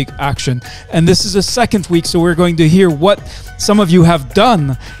ready to take action? And this is a second week, so we're going to hear what some of you have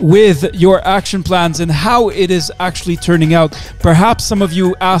done with your action plans and how it is actually turning out. Perhaps some of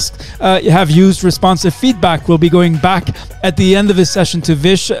you have used responsive feedback. We'll be going back at the end of this session to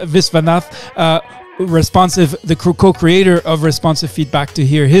Viswanath, the co-creator of Responsive Feedback, to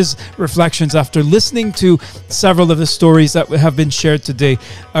hear his reflections after listening to several of the stories that have been shared today.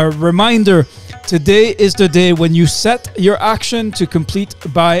 A reminder, today is the day when you set your action to complete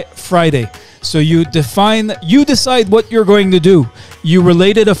by Friday. So you decide what you're going to do. You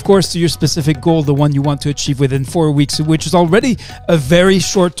relate it, of course, to your specific goal, the one you want to achieve within 4 weeks, which is already a very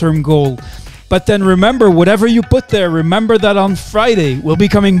short-term goal. But then remember, whatever you put there, remember that on Friday, we'll be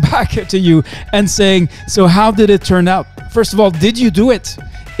coming back to you and saying, so how did it turn out? First of all, did you do it?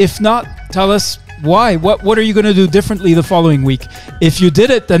 If not, tell us why. What are you going to do differently the following week? If you did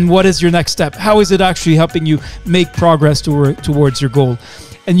it, then what is your next step? How is it actually helping you make progress towards your goal?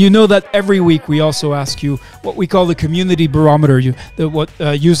 And you know that every week we also ask you what we call the community barometer,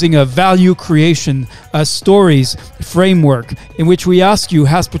 using a value creation stories framework, in which we ask you,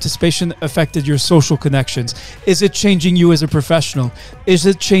 has participation affected your social connections? Is it changing you as a professional? Is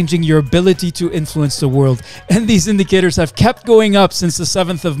it changing your ability to influence the world? And these indicators have kept going up since the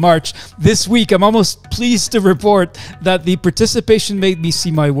 7th of March. This week, I'm almost pleased to report that the participation made me see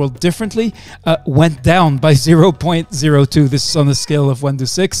my world differently went down by 0.02. This is on a scale of 1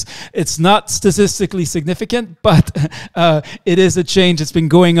 to 6. It's not statistically significant, but it is a change. It's been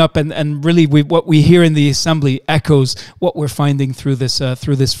going up, and really what we hear in the assembly echoes what we're finding through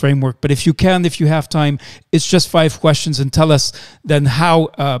this framework. But if you have time, it's just 5 questions, and tell us then how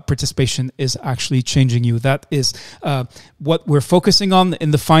participation is actually changing you. That is what we're focusing on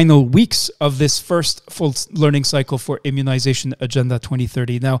in the final weeks of this first full learning cycle for Immunization Agenda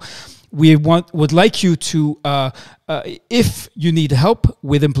 2030. Now, we would like you to, if you need help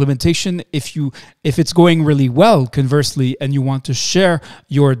with implementation, if it's going really well, conversely, and you want to share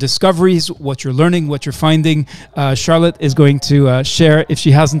your discoveries, what you're learning, what you're finding, Charlotte is going to share, if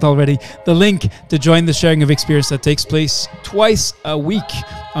she hasn't already, the link to join the sharing of experience that takes place twice a week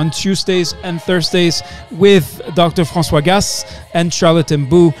on Tuesdays and Thursdays with Dr. François Gass and Charlotte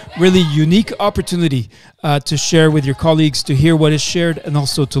Mbou. Really unique opportunity to share with your colleagues, to hear what is shared, and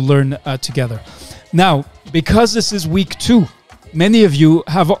also to learn together. Now, because this is week 2, many of you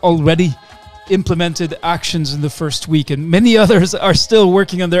have already implemented actions in the first week, and many others are still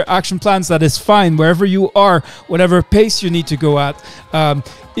working on their action plans. That is fine, wherever you are, whatever pace you need to go at.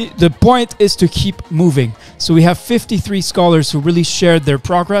 The point is to keep moving. So we have 53 scholars who really shared their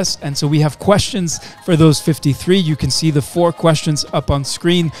progress, and so we have questions for those 53. You can see the 4 questions up on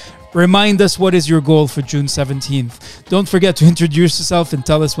screen. Remind us, what is your goal for June 17th? Don't forget to introduce yourself and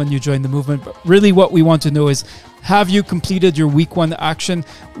tell us when you join the movement. But really what we want to know is, have you completed your week 1 action?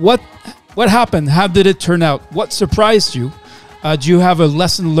 What happened? How did it turn out? What surprised you? Do you have a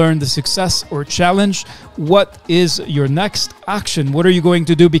lesson learned, a success or challenge? What is your next action? What are you going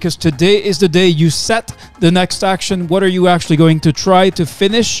to do? Because today is the day you set the next action. What are you actually going to try to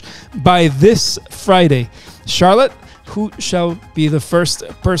finish by this Friday? Charlotte, who shall be the first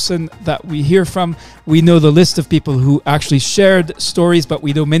person that we hear from? We know the list of people who actually shared stories, but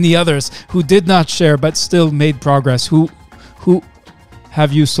we know many others who did not share but still made progress. Who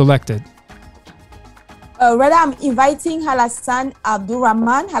have you selected? Rather, I'm inviting Halassan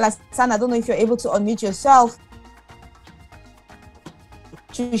Abdurrahman. Halassan, I don't know if you're able to unmute yourself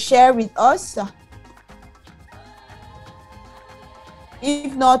to share with us.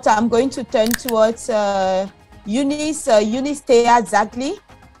 If not, I'm going to turn towards Eunice Thea Zagli.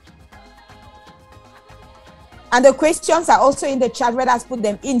 And the questions are also in the chat. Red has put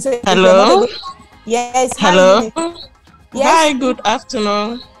them in. So hello? Yes. Hello? Hi, yes. Hi, good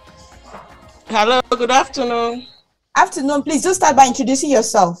afternoon. Hello, good afternoon. Afternoon, please do start by introducing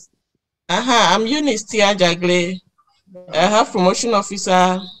yourself. I'm Eunice Thea Zagli. I have promotion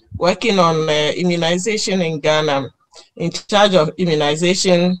officer working on immunization in Ghana, in charge of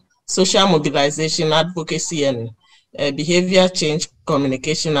immunization, social mobilization, advocacy, and behavior change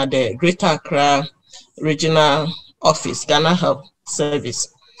communication at the Greater Accra Regional Office, Ghana Health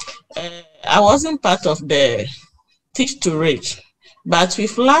Service. I wasn't part of the Teach to Reach, but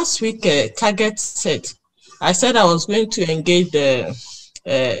with last week target set, I said I was going to engage the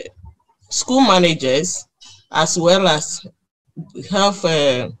school managers as well as health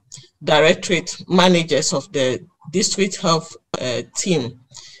directorate managers of the district health team,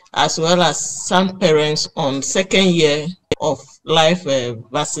 as well as some parents on second year of life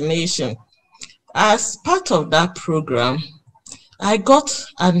vaccination. As part of that program, I got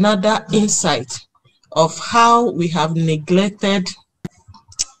another insight of how we have neglected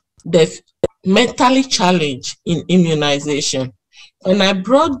the mentally challenged in immunization. When I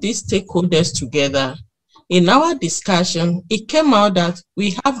brought these stakeholders together, in our discussion, it came out that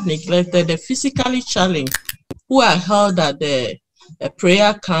we have neglected the physically challenged who are held at the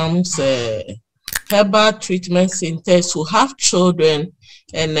prayer camps, herbal treatment centers, who have children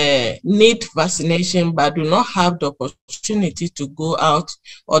and need vaccination but do not have the opportunity to go out,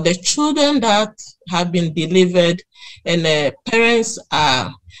 or the children that have been delivered and parents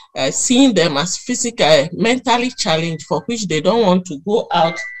are seeing them as physically, mentally challenged, for which they don't want to go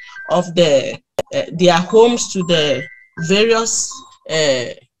out of their homes to the various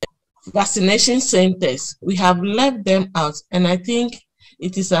vaccination centers. We have left them out, and I think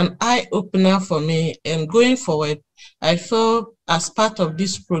it is an eye-opener for me. And going forward, I feel as part of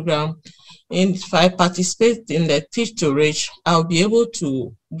this program, if I participate in the Teach to Reach, I'll be able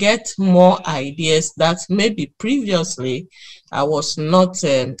to get more ideas that maybe previously I was not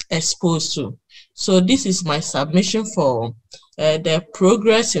exposed to. So this is my submission for the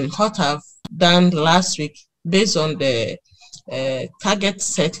progress in what I've done last week based on the target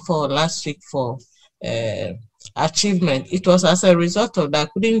set for last week for achievement. It was as a result of that I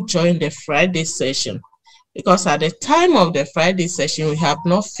couldn't join the Friday session, because at the time of the Friday session, we have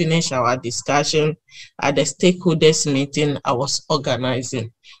not finished our discussion at the stakeholders meeting I was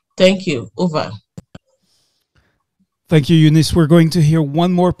organizing. Thank you. Over. Thank you, Eunice. We're going to hear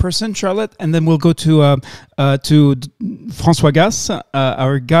one more person, Charlotte, and then we'll go to François Gass,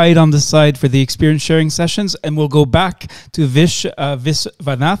 our guide on the side for the experience sharing sessions, and we'll go back to Vish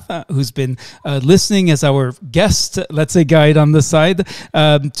Vanath, who's been listening as our guest, let's say, guide on the side,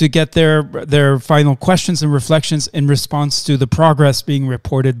 to get their final questions and reflections in response to the progress being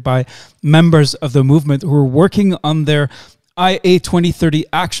reported by members of the movement who are working on their IA2030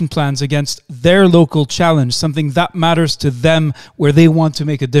 action plans against their local challenge, something that matters to them, where they want to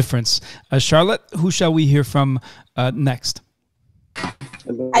make a difference. Charlotte, who shall we hear from next?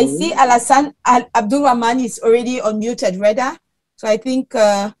 Hello. I see Halassan Abdurrahman is already unmuted, Reda. So I think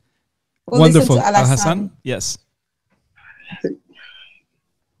we'll wonderful. Listen to Halassan. Yes.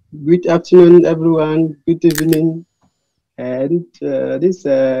 Good afternoon, everyone. Good evening. And this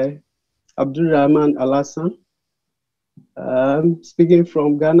is Abdurrahman Halassan. Speaking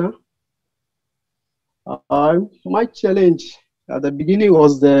from Ghana. My challenge at the beginning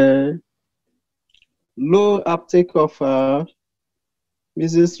was the low uptake of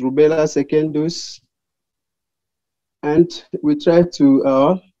Mrs. Rubella second dose, and we tried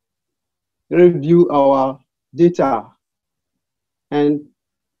to review our data. And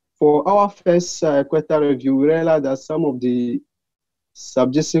for our first quarter review, we realized that some of the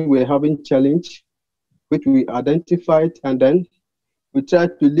subjects were having challenge, which we identified, and then we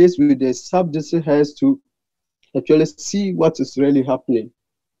tried to liaise with the sub-district heads to actually see what is really happening.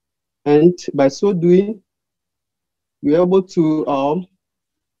 And by so doing, we were able to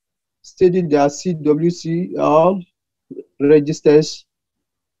study their CWC registers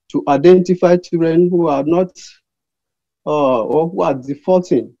to identify children who are not or who are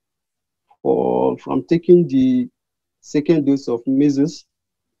defaulting from taking the second dose of measles.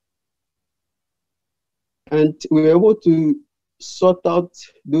 And we were able to sort out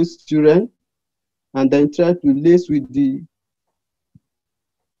those children and then try to liaise with the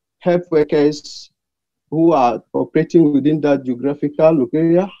health workers who are operating within that geographical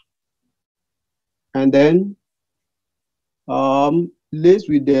area, and then liaise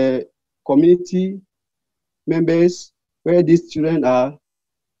with the community members where these children are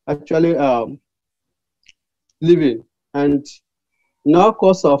actually living. And now,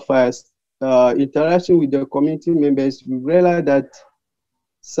 course of interaction with the community members, we realized that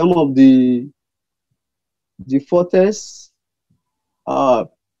some of the defaulters,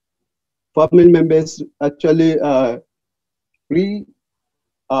 family members actually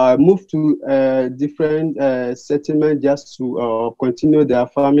moved to different settlement just to continue their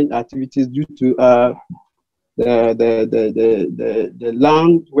farming activities due to the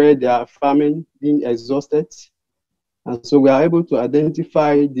land where they are farming being exhausted. And so we are able to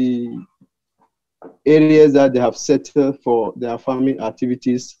identify the areas that they have settled for their farming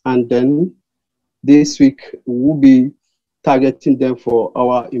activities. And then this week, we'll be targeting them for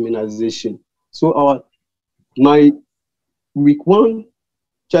our immunization. So my week 1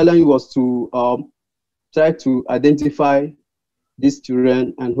 challenge was to try to identify these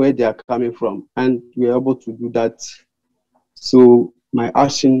children and where they are coming from. And we were able to do that. So my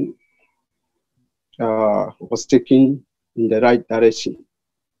action was taken in the right direction.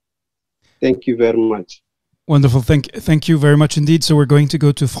 Thank you very much. Wonderful. Thank you very much indeed. So we're going to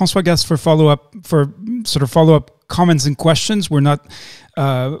go to François Gast for follow-up comments and questions. We're not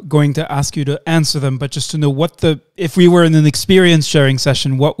going to ask you to answer them, but just to know if we were in an experience sharing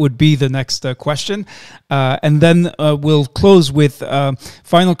session, what would be the next question? And then we'll close with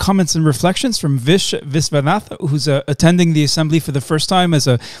final comments and reflections from Vish Viswanath, who's attending the assembly for the first time as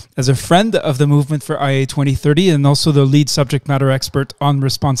a friend of the movement for IA2030 and also the lead subject matter expert on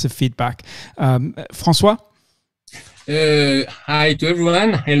responsive feedback. François? Hi to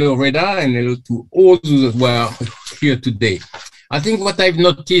everyone. Hello, Reda, and hello to all those who are here today. I think what I've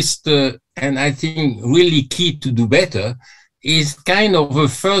noticed, and I think really key to do better, is kind of a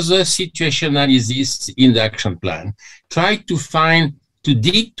further situation analysis in the action plan. Try to find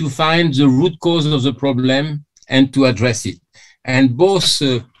the root cause of the problem and to address it. And both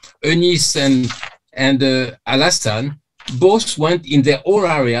Eunice and Alassane both went in their own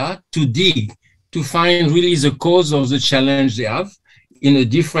area to dig, to find really the cause of the challenge they have in a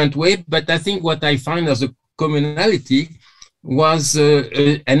different way. But I think what I find as a commonality was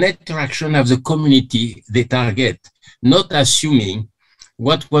an interaction of the community they target, not assuming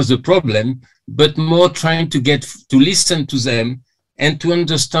what was the problem, but more trying to listen to them and to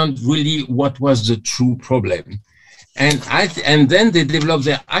understand really what was the true problem. And then they develop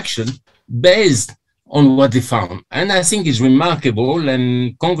their action based on what they found. And I think it's remarkable,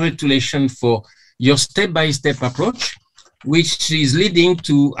 and congratulations for your step-by-step approach, which is leading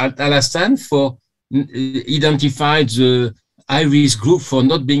to Alassane for identify the high-risk group for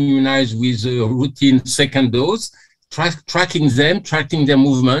not being immunized with a routine second dose, tracking their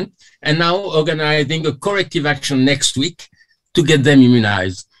movement, and now organizing a corrective action next week to get them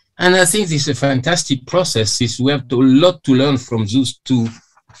immunized. And I think this is a fantastic process. We have a lot to learn from those two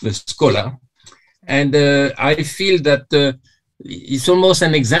scholars. And I feel that it's almost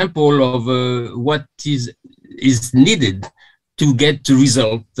an example of what is needed to get the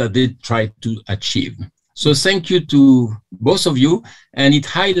result that they try to achieve. So thank you to both of you, and it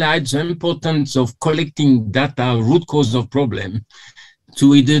highlights the importance of collecting data, root cause of problem,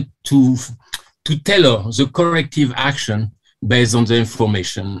 to tailor the corrective action based on the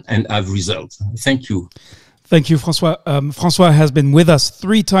information and have results. Thank you. Thank you, François. François has been with us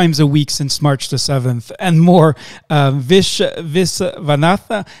 3 times a week since March the 7th and more. Vish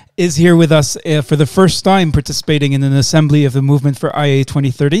Viswanath is here with us for the first time participating in an assembly of the movement for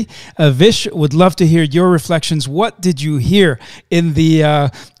IA2030. Vish, would love to hear your reflections. What did you hear in the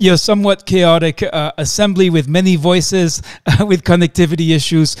somewhat chaotic assembly with many voices, with connectivity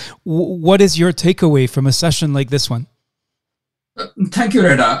issues? What is your takeaway from a session like this one? Thank you,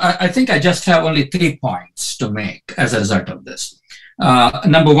 Reda. I think I just have only 3 points to make as a result of this.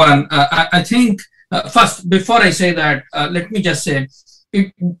 Number one, I think, first, before I say that, let me just say,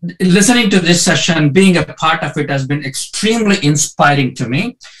 listening to this session, being a part of it has been extremely inspiring to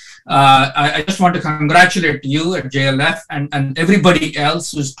me. I just want to congratulate you at JLF and everybody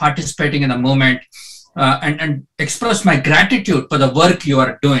else who's participating in the movement and express my gratitude for the work you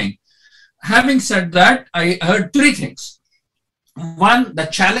are doing. Having said that, I heard three things. One, the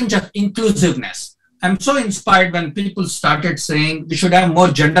challenge of inclusiveness. I'm so inspired when people started saying we should have more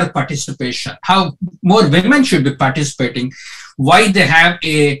gender participation, how more women should be participating, why they have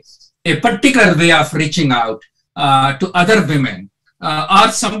a particular way of reaching out to other women,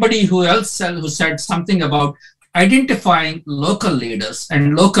 or somebody who said something about identifying local leaders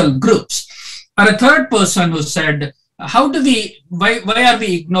and local groups, or a third person who said, why are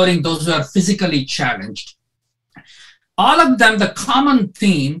we ignoring those who are physically challenged? All of them, the common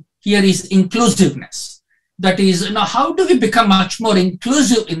theme here is inclusiveness. That is, how do we become much more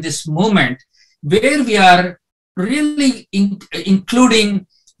inclusive in this movement where we are really including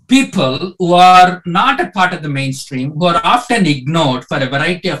people who are not a part of the mainstream, who are often ignored for a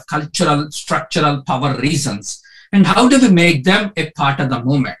variety of cultural, structural power reasons, and how do we make them a part of the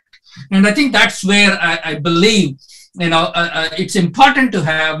movement? And I think that's where I believe, it's important to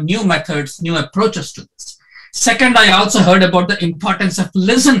have new methods, new approaches to this. Second, I also heard about the importance of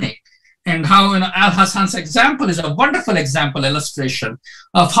listening, and how Al Hassan's example is a wonderful example, illustration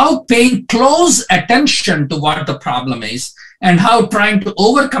of how paying close attention to what the problem is and how trying to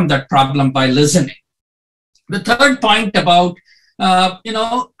overcome that problem by listening. The third point about,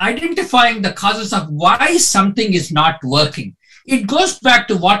 identifying the causes of why something is not working. It goes back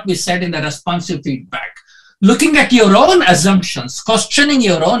to what we said in the responsive feedback. Looking at your own assumptions, questioning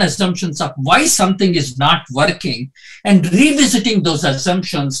your own assumptions of why something is not working, and revisiting those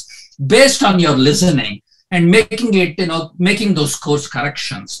assumptions based on your listening and making those course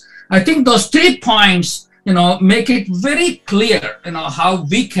corrections. I think those 3 points, make it very clear, how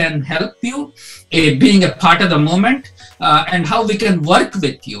we can help you being a part of the movement, and how we can work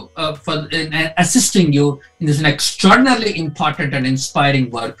with you in assisting you in this extraordinarily important and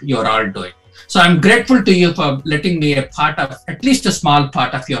inspiring work you're all doing. So I'm grateful to you for letting me a part of, at least a small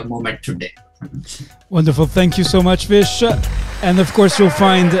part of your movement today. Wonderful. Thank you so much, Vish. And of course, you'll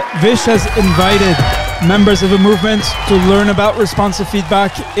find Vish has invited members of the movement to learn about responsive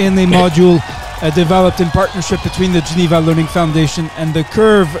feedback in a module developed in partnership between the Geneva Learning Foundation and the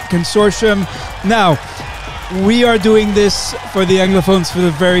Curve Consortium. Now, we are doing this for the Anglophones for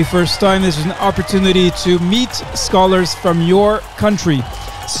the very first time. This is an opportunity to meet scholars from your country.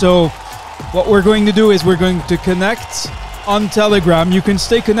 So what we're going to do is we're going to connect on Telegram. You can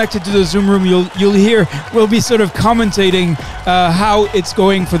stay connected to the Zoom room. You'll hear, we'll be sort of commentating how it's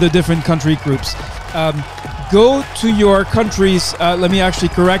going for the different country groups. Go to your countries. Let me actually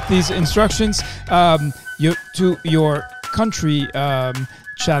correct these instructions. To your country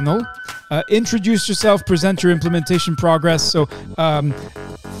channel. Introduce yourself, present your implementation progress. So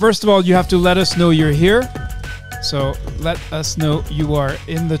first of all, you have to let us know you're here. So let us know you are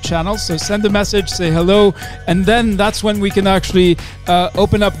in the channel. So send a message, say hello, and then that's when we can actually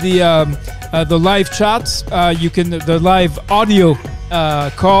open up the live chats. The live audio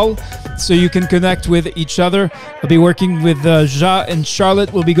call, so you can connect with each other. I'll be working with Ja and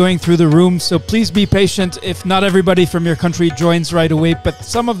Charlotte. We'll be going through the room, so please be patient if not everybody from your country joins right away. But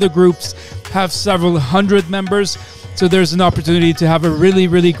some of the groups have several hundred members. So there's an opportunity to have a really,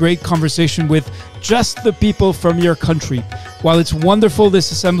 really great conversation with just the people from your country. While it's wonderful,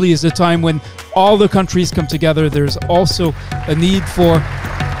 this assembly is a time when all the countries come together. There's also a need for,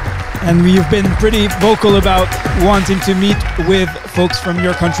 and we've been pretty vocal about wanting to meet with folks from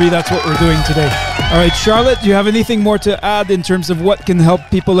your country. That's what we're doing today. All right, Charlotte, do you have anything more to add in terms of what can help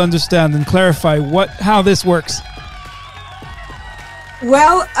people understand and clarify how this works?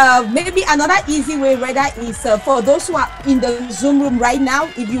 Well, maybe another easy way, Reda, is for those who are in the Zoom room right now,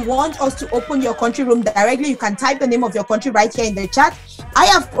 if you want us to open your country room directly, you can type the name of your country right here in the chat. I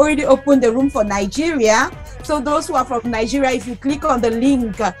have already opened the room for Nigeria. So those who are from Nigeria, if you click on the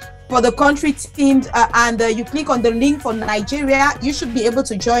link for the country teams and you click on the link for Nigeria, you should be able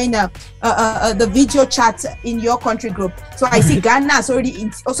to join the video chat in your country group. So I see Ghana has already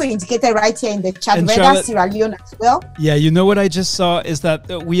also indicated right here in the chat, and Reda, Sierra Leone as well. Yeah, you know what I just saw is that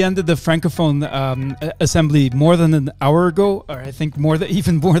we ended the Francophone assembly more than an hour ago, or I think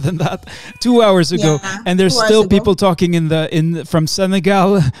even more than that, 2 hours ago, and there's still people talking from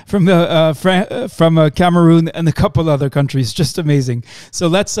Senegal, from Cameroon, and a couple other countries. Just amazing. So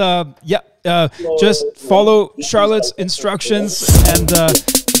let's just follow Charlotte's instructions, and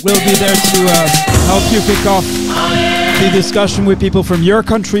we'll be there to help you kick off the discussion with people from your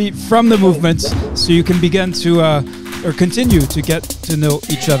country, from the movement, so you can begin to or continue to get to know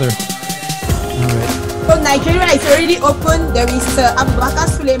each other. All right. So Nigeria is already open. There is Abubakar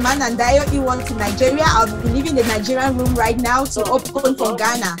Suleiman and Dayo Iwan to Nigeria. I'll be leaving the Nigerian room right now to open for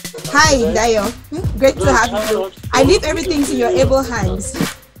Ghana. Hi, Dayo. Great to have you. I leave everything in your able hands.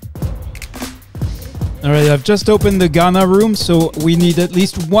 All right, I've just opened the Ghana room, so we need at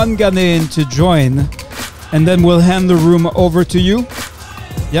least one Ghanaian to join, and then we'll hand the room over to you.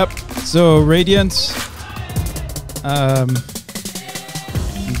 Yep, so Radiant,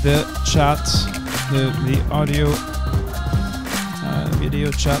 the chat, the audio,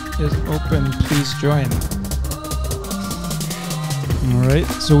 video chat is open. Please join. All right,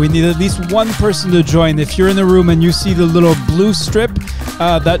 so we need at least one person to join. If you're in the room and you see the little blue strip,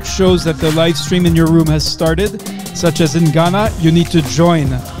 that shows that the live stream in your room has started, such as in Ghana, you need to join.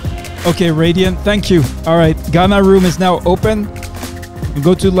 Okay, Radiant, thank you. All right, Ghana room is now open. We'll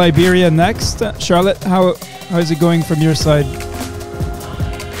go to Liberia next. Charlotte, how is it going from your side?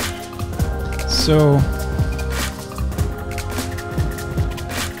 So,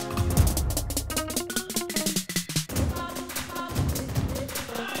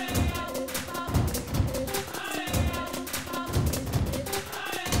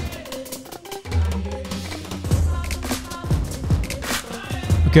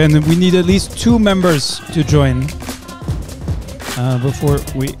 okay, and then we need at least 2 members to join before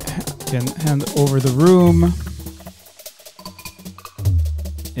we can hand over the room.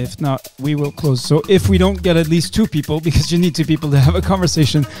 If not, we will close. So if we don't get at least 2 people, because you need 2 people to have a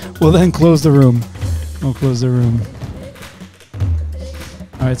conversation, we'll then close the room. We'll close the room.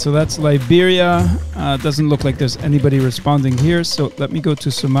 All right, so that's Liberia. Doesn't look like there's anybody responding here. So let me go to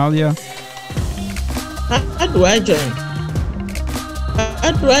Somalia. How do I join?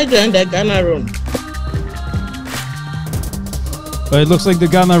 How do I join the Ghana room? It looks like the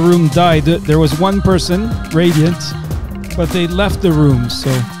Ghana room died. There was one person, Radiant, but they left the room. So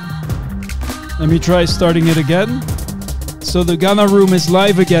let me try starting it again. So the Ghana room is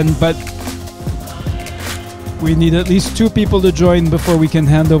live again, but we need at least 2 people to join before we can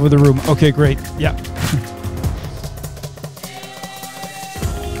hand over the room. Okay, great. Yeah.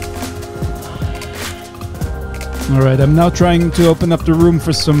 All right, I'm now trying to open up the room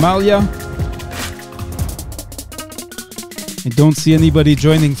for Somalia. I don't see anybody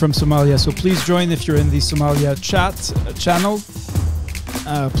joining from Somalia, so please join if you're in the Somalia chat channel.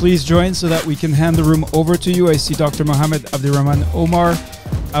 Please join so that we can hand the room over to you. I see Dr. Mohammed Abdirahman Omar,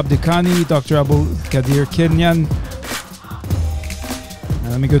 Abdikani, Dr. Abul Kadir Kenyan.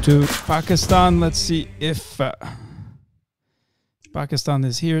 Let me go to Pakistan. Let's see if Pakistan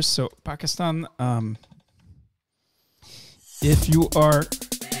is here. So Pakistan, if you are...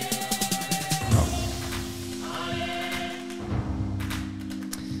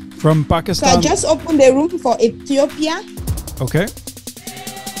 From Pakistan. So I just opened the room for Ethiopia. Okay.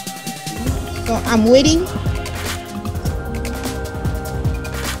 So I'm waiting.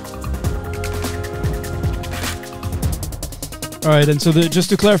 All right, and so just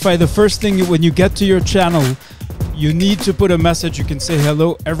to clarify, the first thing when you get to your channel, you need to put a message. You can say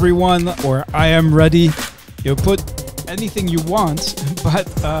hello everyone or I am ready. You put anything you want, but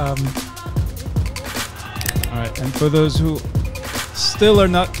all right, and for those who still are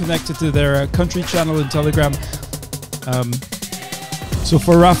not connected to their country channel in Telegram. So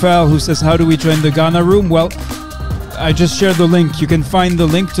for Raphael, who says, how do we join the Ghana room? Well, I just shared the link. You can find the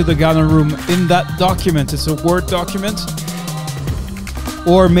link to the Ghana room in that document. It's a Word document.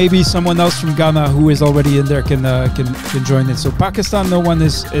 Or maybe someone else from Ghana who is already in there can join it. So Pakistan, no one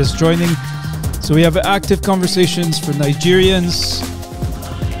is joining. So we have active conversations for Nigerians.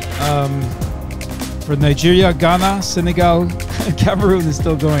 For Nigeria, Ghana, Senegal, Cameroon is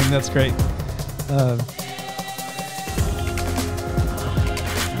still going. That's great. Let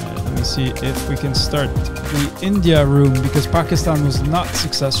me see if we can start the India room because Pakistan was not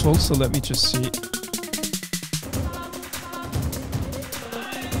successful. So let me just see.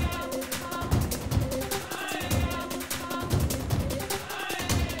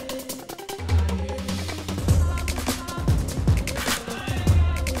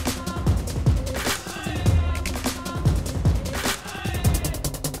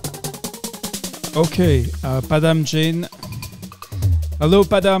 Okay, Padam Jain. Hello,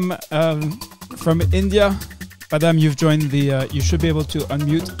 Padam, from India. Padam, you've joined the, you should be able to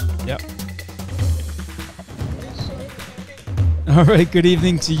unmute. Yeah. All right, good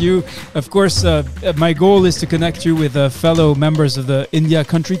evening to you. Of course, my goal is to connect you with fellow members of the India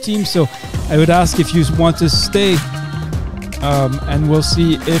country team. So I would ask if you want to stay and we'll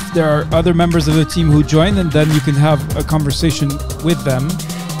see if there are other members of the team who join and then you can have a conversation with them.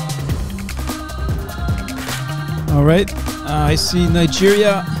 All right, I see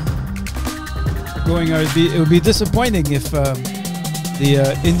Nigeria. going. It would be disappointing if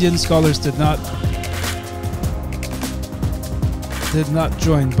the Indian scholars did not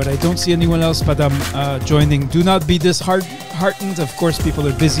join, but I don't see anyone else, Padam, joining. Do not be disheartened. Of course, people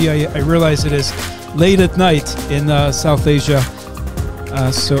are busy. I realize it is late at night in South Asia.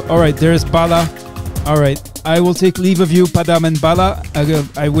 So, all right, there's Bala. All right, I will take leave of you, Padam and Bala.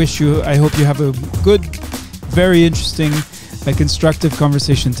 I hope you have a good, very interesting, constructive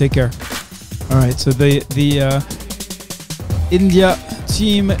conversation. Take care. All right, so the India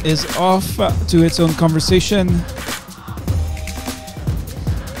team is off to its own conversation.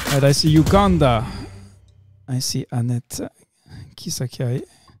 And I see Uganda. I see Annette Kisakai.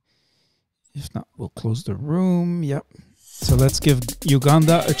 If not, we'll close the room. Yep. So let's give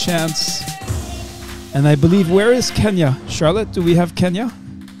Uganda a chance. And I believe, where is Kenya? Charlotte, do we have Kenya?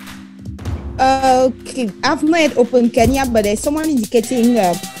 Okay. I've not yet opened Kenya, but there's someone indicating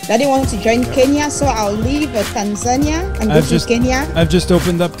that they want to join Kenya. So I'll leave Tanzania and go to Kenya. I've just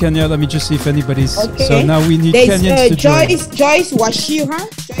opened up Kenya. Let me just see if anybody's... Okay. So now we need Kenyans to join. Joyce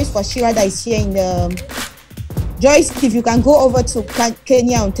Washira that is here in the... Joyce, if you can go over to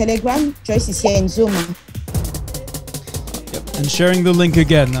Kenya on Telegram. Joyce is here in Zoom. Yep. And sharing the link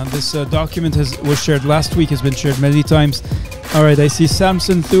again. This document was shared last week, has been shared many times. All right, I see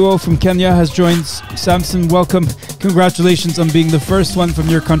Samson Thuo from Kenya has joined. Samson, welcome. Congratulations on being the first one from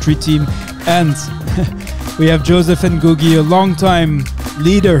your country team. And we have Joseph Ngugi, a long-time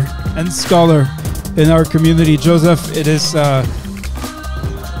leader and scholar in our community. Joseph, it is...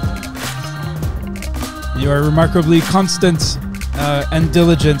 you are remarkably constant and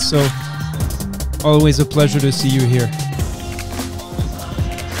diligent, so always a pleasure to see you here.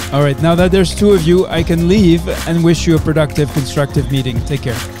 All right, now that there's two of you, I can leave and wish you a productive, constructive meeting. Take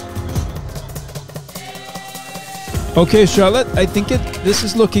care. Okay, Charlotte, I think this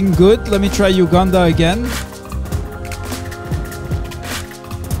is looking good. Let me try Uganda again.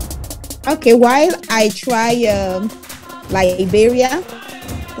 Okay, while I try Liberia,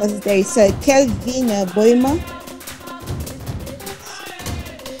 because there is Kelvin Boima.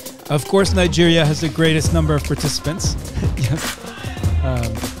 Of course, Nigeria has the greatest number of participants. Yes.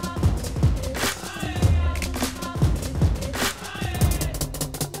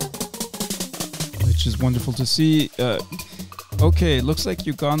 Which is wonderful to see. Okay, looks like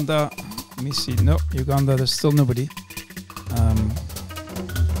Uganda. Let me see. No, Uganda, there's still nobody.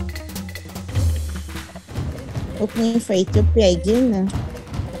 Opening for Ethiopia again.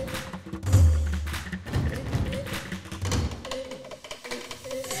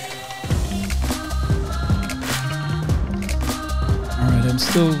 Alright, I'm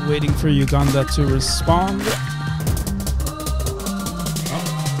still waiting for Uganda to respond.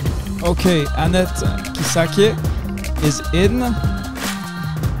 Oh. Okay, Annette Kisake is in.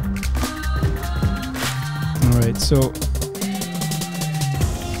 Alright, so...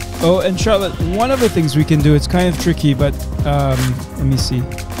 Oh, and Charlotte, one of the things we can do, it's kind of tricky, but let me see.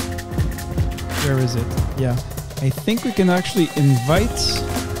 Where is it? Yeah. I think we can actually invite...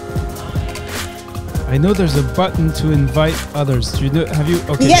 I know there's a button to invite others. Do you know? Have you?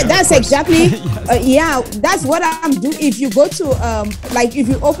 Okay. Yeah, that's exactly. Yes. Yeah, that's what I'm doing. If you go to like if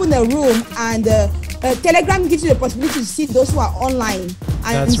you open a room and Telegram gives you the possibility to see those who are online.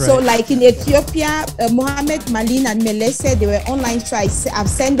 And that's so, right. like in Ethiopia, Mohammed Malin and Melese, they were online. So I've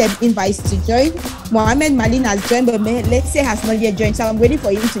sent them invites to join. Mohammed Malin has joined, but Melese has not yet joined. So I'm waiting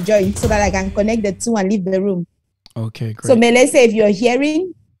for him to join so that I can connect the two and leave the room. Okay, great. So Melese, if you're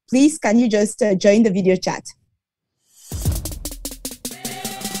hearing, please, can you just join the video chat?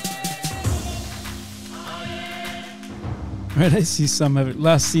 Right, I see some of it.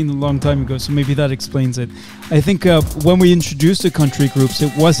 Last seen a long time ago, so maybe that explains it. I think when we introduced the country groups,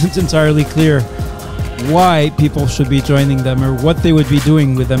 it wasn't entirely clear why people should be joining them or what they would be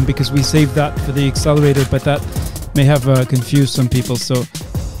doing with them, because we saved that for the accelerator, but that may have confused some people. So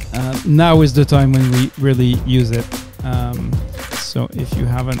now is the time when we really use it. So if you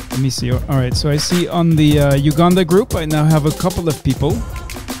haven't, let me see. All right, so I see on the Uganda group, I now have a couple of people.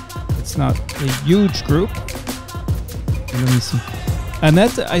 It's not a huge group. Let me see.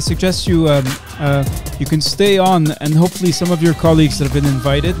 Annette, I suggest you you can stay on, and hopefully some of your colleagues that have been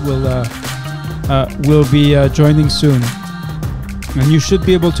invited will be joining soon. And you should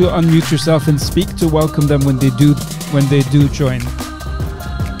be able to unmute yourself and speak to welcome them when they do join.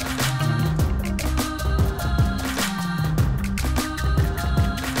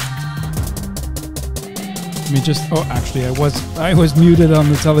 Let me just, oh, actually, I was muted on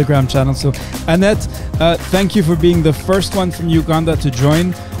the Telegram channel. So, Annette, thank you for being the first one from Uganda to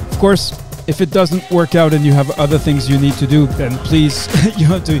join. Of course, If it doesn't work out and you have other things you need to do, then please, do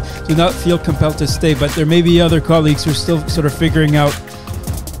not feel compelled to stay. But there may be other colleagues who are still sort of figuring out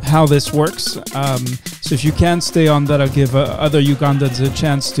how this works. So if you can stay on, that'll give other Ugandans a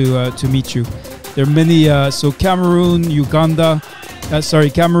chance to meet you. There are many, so Cameroon,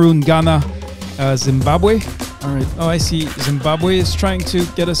 Cameroon, Ghana, Zimbabwe. All right. Oh, I see Zimbabwe is trying to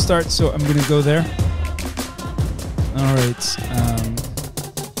get a start, so I'm going to go there. All right.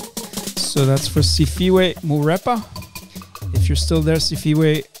 So that's for Sifiwe Murepa. If you're still there,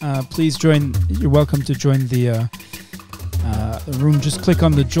 Sifiwe, please join. You're welcome to join the room. Just click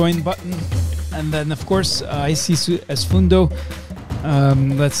on the join button. And then, of course, I see Esfundo.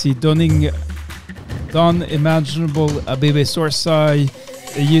 Let's see, Don Imaginable Abebe Sorsai,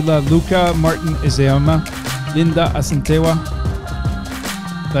 Yila Luca, Martin Izeama, Linda Asantewa,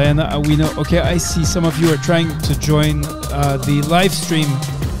 Diana Awino. Okay, I see some of you are trying to join the live stream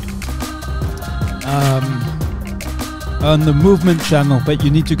on the movement channel, but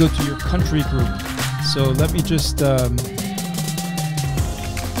you need to go to your country group. So let me just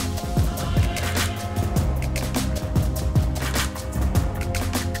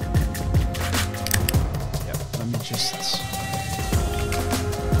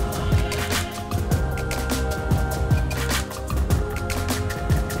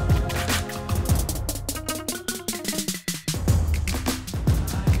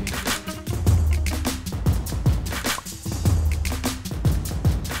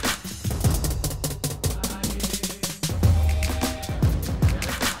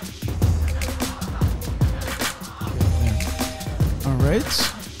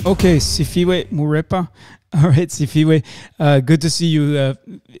Okay, Sifiwe Murepa. All right, Sifiwe. Good to see you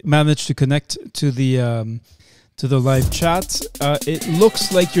managed to connect to the live chat. It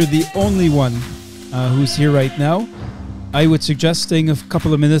looks like you're the only one who's here right now. I would suggest staying a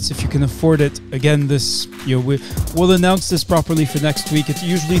couple of minutes if you can afford it. Again, we'll announce this properly for next week. It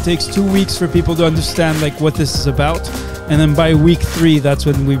usually takes 2 weeks for people to understand what this is about, and then by week 3, that's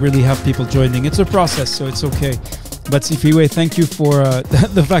when we really have people joining. It's a process, so it's okay. But Sifiwe, thank you for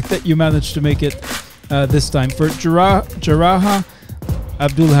the fact that you managed to make it this time. For Jaraha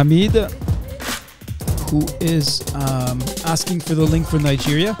Abdul Hamid, who is asking for the link for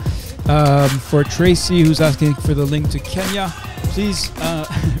Nigeria. For Tracy, who's asking for the link to Kenya. Please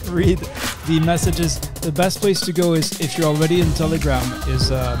read the messages. The best place to go is, if you're already in Telegram,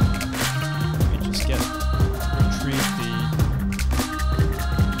 is let me just retrieve the.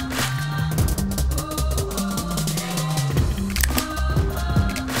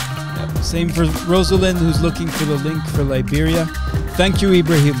 Same for Rosalind, who's looking for the link for Liberia. Thank you,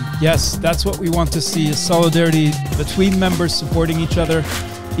 Ibrahim. Yes, that's what we want to see, is solidarity between members supporting each other.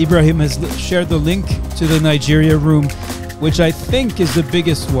 Ibrahim has shared the link to the Nigeria room, which I think is the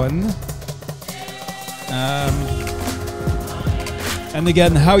biggest one. And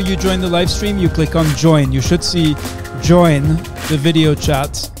again, how you join the live stream, you click on join. You should see join the video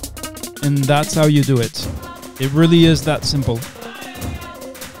chat, and that's how you do it. It really is that simple.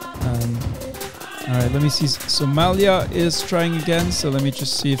 All right, let me see. Somalia is trying again, so let me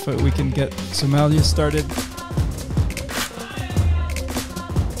just see if we can get Somalia started.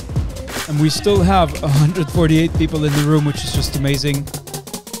 And we still have 148 people in the room, which is just amazing.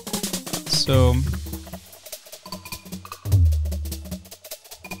 So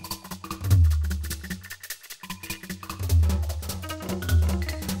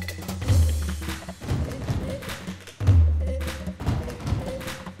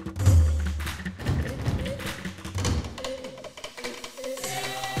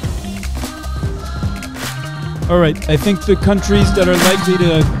all right, I think the countries that are likely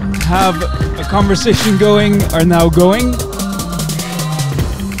to have a conversation going are now going.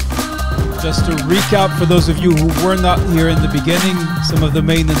 Just to recap for those of you who were not here in the beginning, some of the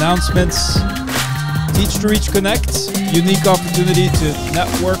main announcements. Teach to Reach Connect, unique opportunity to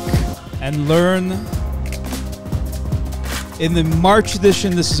network and learn. In the March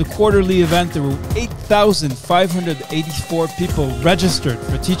edition, this is a quarterly event. There were 8,584 people registered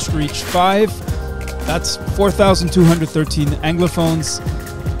for Teach to Reach 5. That's 4,213 Anglophones.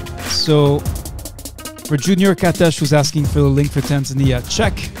 So for Junior Katesh, who's asking for the link for Tanzania,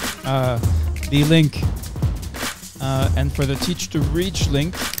 check the link. And for the Teach to Reach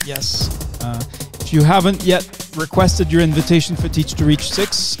link, yes. If you haven't yet requested your invitation for Teach to Reach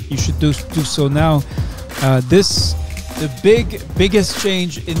 6, you should do so now. The biggest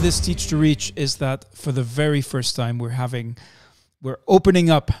change in this Teach to Reach is that for the very first time we're opening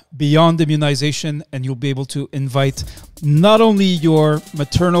up beyond immunization, and you'll be able to invite not only your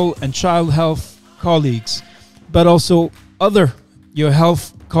maternal and child health colleagues, but also other your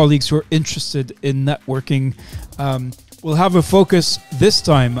health colleagues who are interested in networking. We'll have a focus this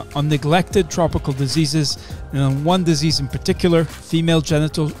time on neglected tropical diseases, and on one disease in particular, female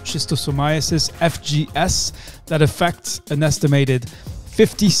genital schistosomiasis, FGS, that affects an estimated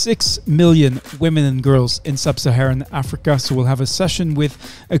 56 million women and girls in sub-Saharan Africa. So we'll have a session with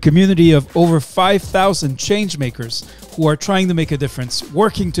a community of over 5,000 change makers who are trying to make a difference,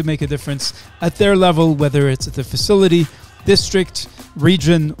 working to make a difference at their level, whether it's at the facility, district,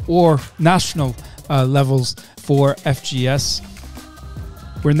 region, or national levels for FGS.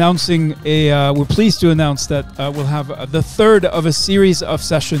 We're pleased to announce that we'll have the third of a series of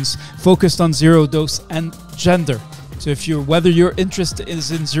sessions focused on zero dose and gender. So whether your interest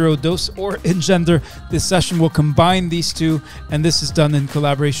is in zero dose or in gender, this session will combine these two, and this is done in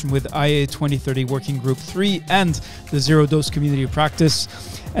collaboration with IA2030 Working Group 3 and the Zero Dose Community of Practice.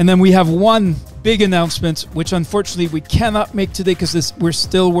 And then we have one big announcement, which unfortunately we cannot make today because we're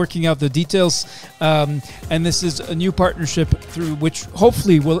still working out the details. And this is a new partnership through which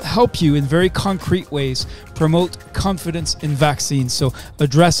hopefully will help you in very concrete ways promote confidence in vaccines. So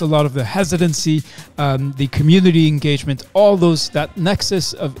address a lot of the hesitancy, the community engagement, all that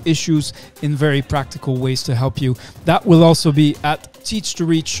nexus of issues in very practical ways to help you. That will also be at Teach to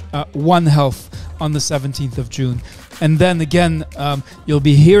Reach One Health on the 17th of June. And then again, you'll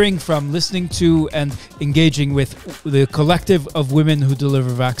be hearing from, listening to, and engaging with the collective of women who deliver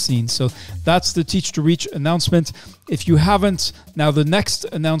vaccines. So that's the Teach to Reach announcement. If you haven't, now the next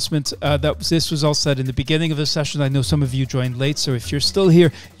announcement, this was all said in the beginning of the session. I know some of you joined late, so if you're still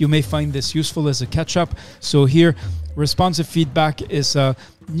here, you may find this useful as a catch-up. So here, responsive feedback is a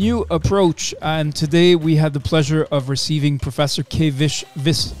new approach, and today we had the pleasure of receiving Professor K.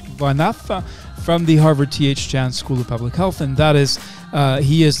 Viswanathan from the Harvard T.H. Chan School of Public Health, and that is,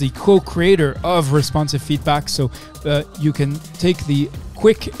 he is the co-creator of responsive feedback, so you can take the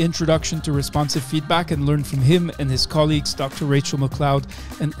quick introduction to responsive feedback and learn from him and his colleagues, Dr. Rachel McLeod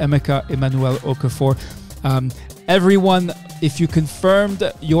and Emeka Emmanuel Okafor. Everyone, if you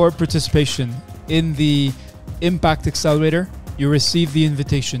confirmed your participation in the Impact Accelerator, you received the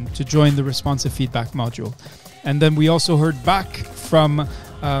invitation to join the responsive feedback module. And then we also heard back from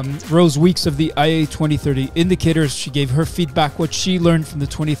Rose Weeks of the IA2030 Indicators. She gave her feedback, what she learned from the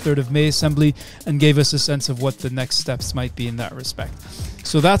 23rd of May Assembly, and gave us a sense of what the next steps might be in that respect.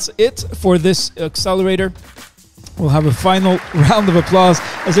 So that's it for this accelerator. We'll have a final round of applause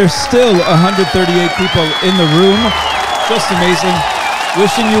as there's still 138 people in the room. Just amazing.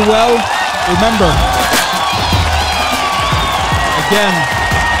 Wishing you well. Remember, again,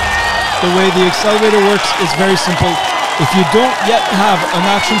 the way the accelerator works is very simple. If you don't yet have an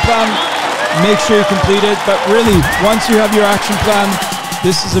action plan, make sure you complete it. But really, once you have your action plan,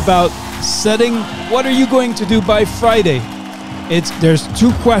 this is about setting what are you going to do by Friday. There's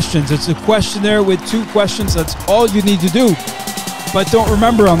 2 questions. It's a questionnaire with 2 questions. That's all you need to do. But don't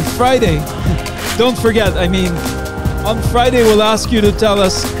remember, on Friday, don't forget, on Friday we'll ask you to tell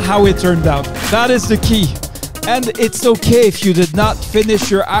us how it turned out. That is the key. And it's okay if you did not finish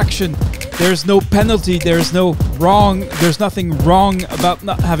your action. There's no penalty, there's nothing wrong about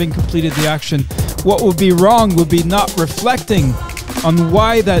not having completed the action. What would be wrong would be not reflecting on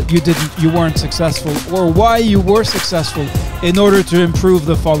why that you weren't successful, or why you were successful in order to improve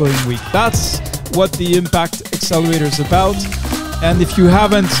the following week. That's what the Impact Accelerator is about. And if you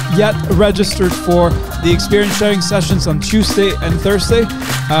haven't yet registered for the experience sharing sessions on Tuesday and Thursday,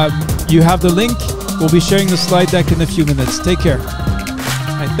 you have the link. We'll be sharing the slide deck in a few minutes. Take care.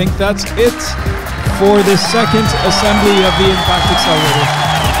 I think that's it for the second assembly of the Impact Accelerator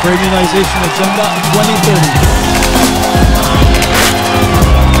for Immunization Agenda 2030.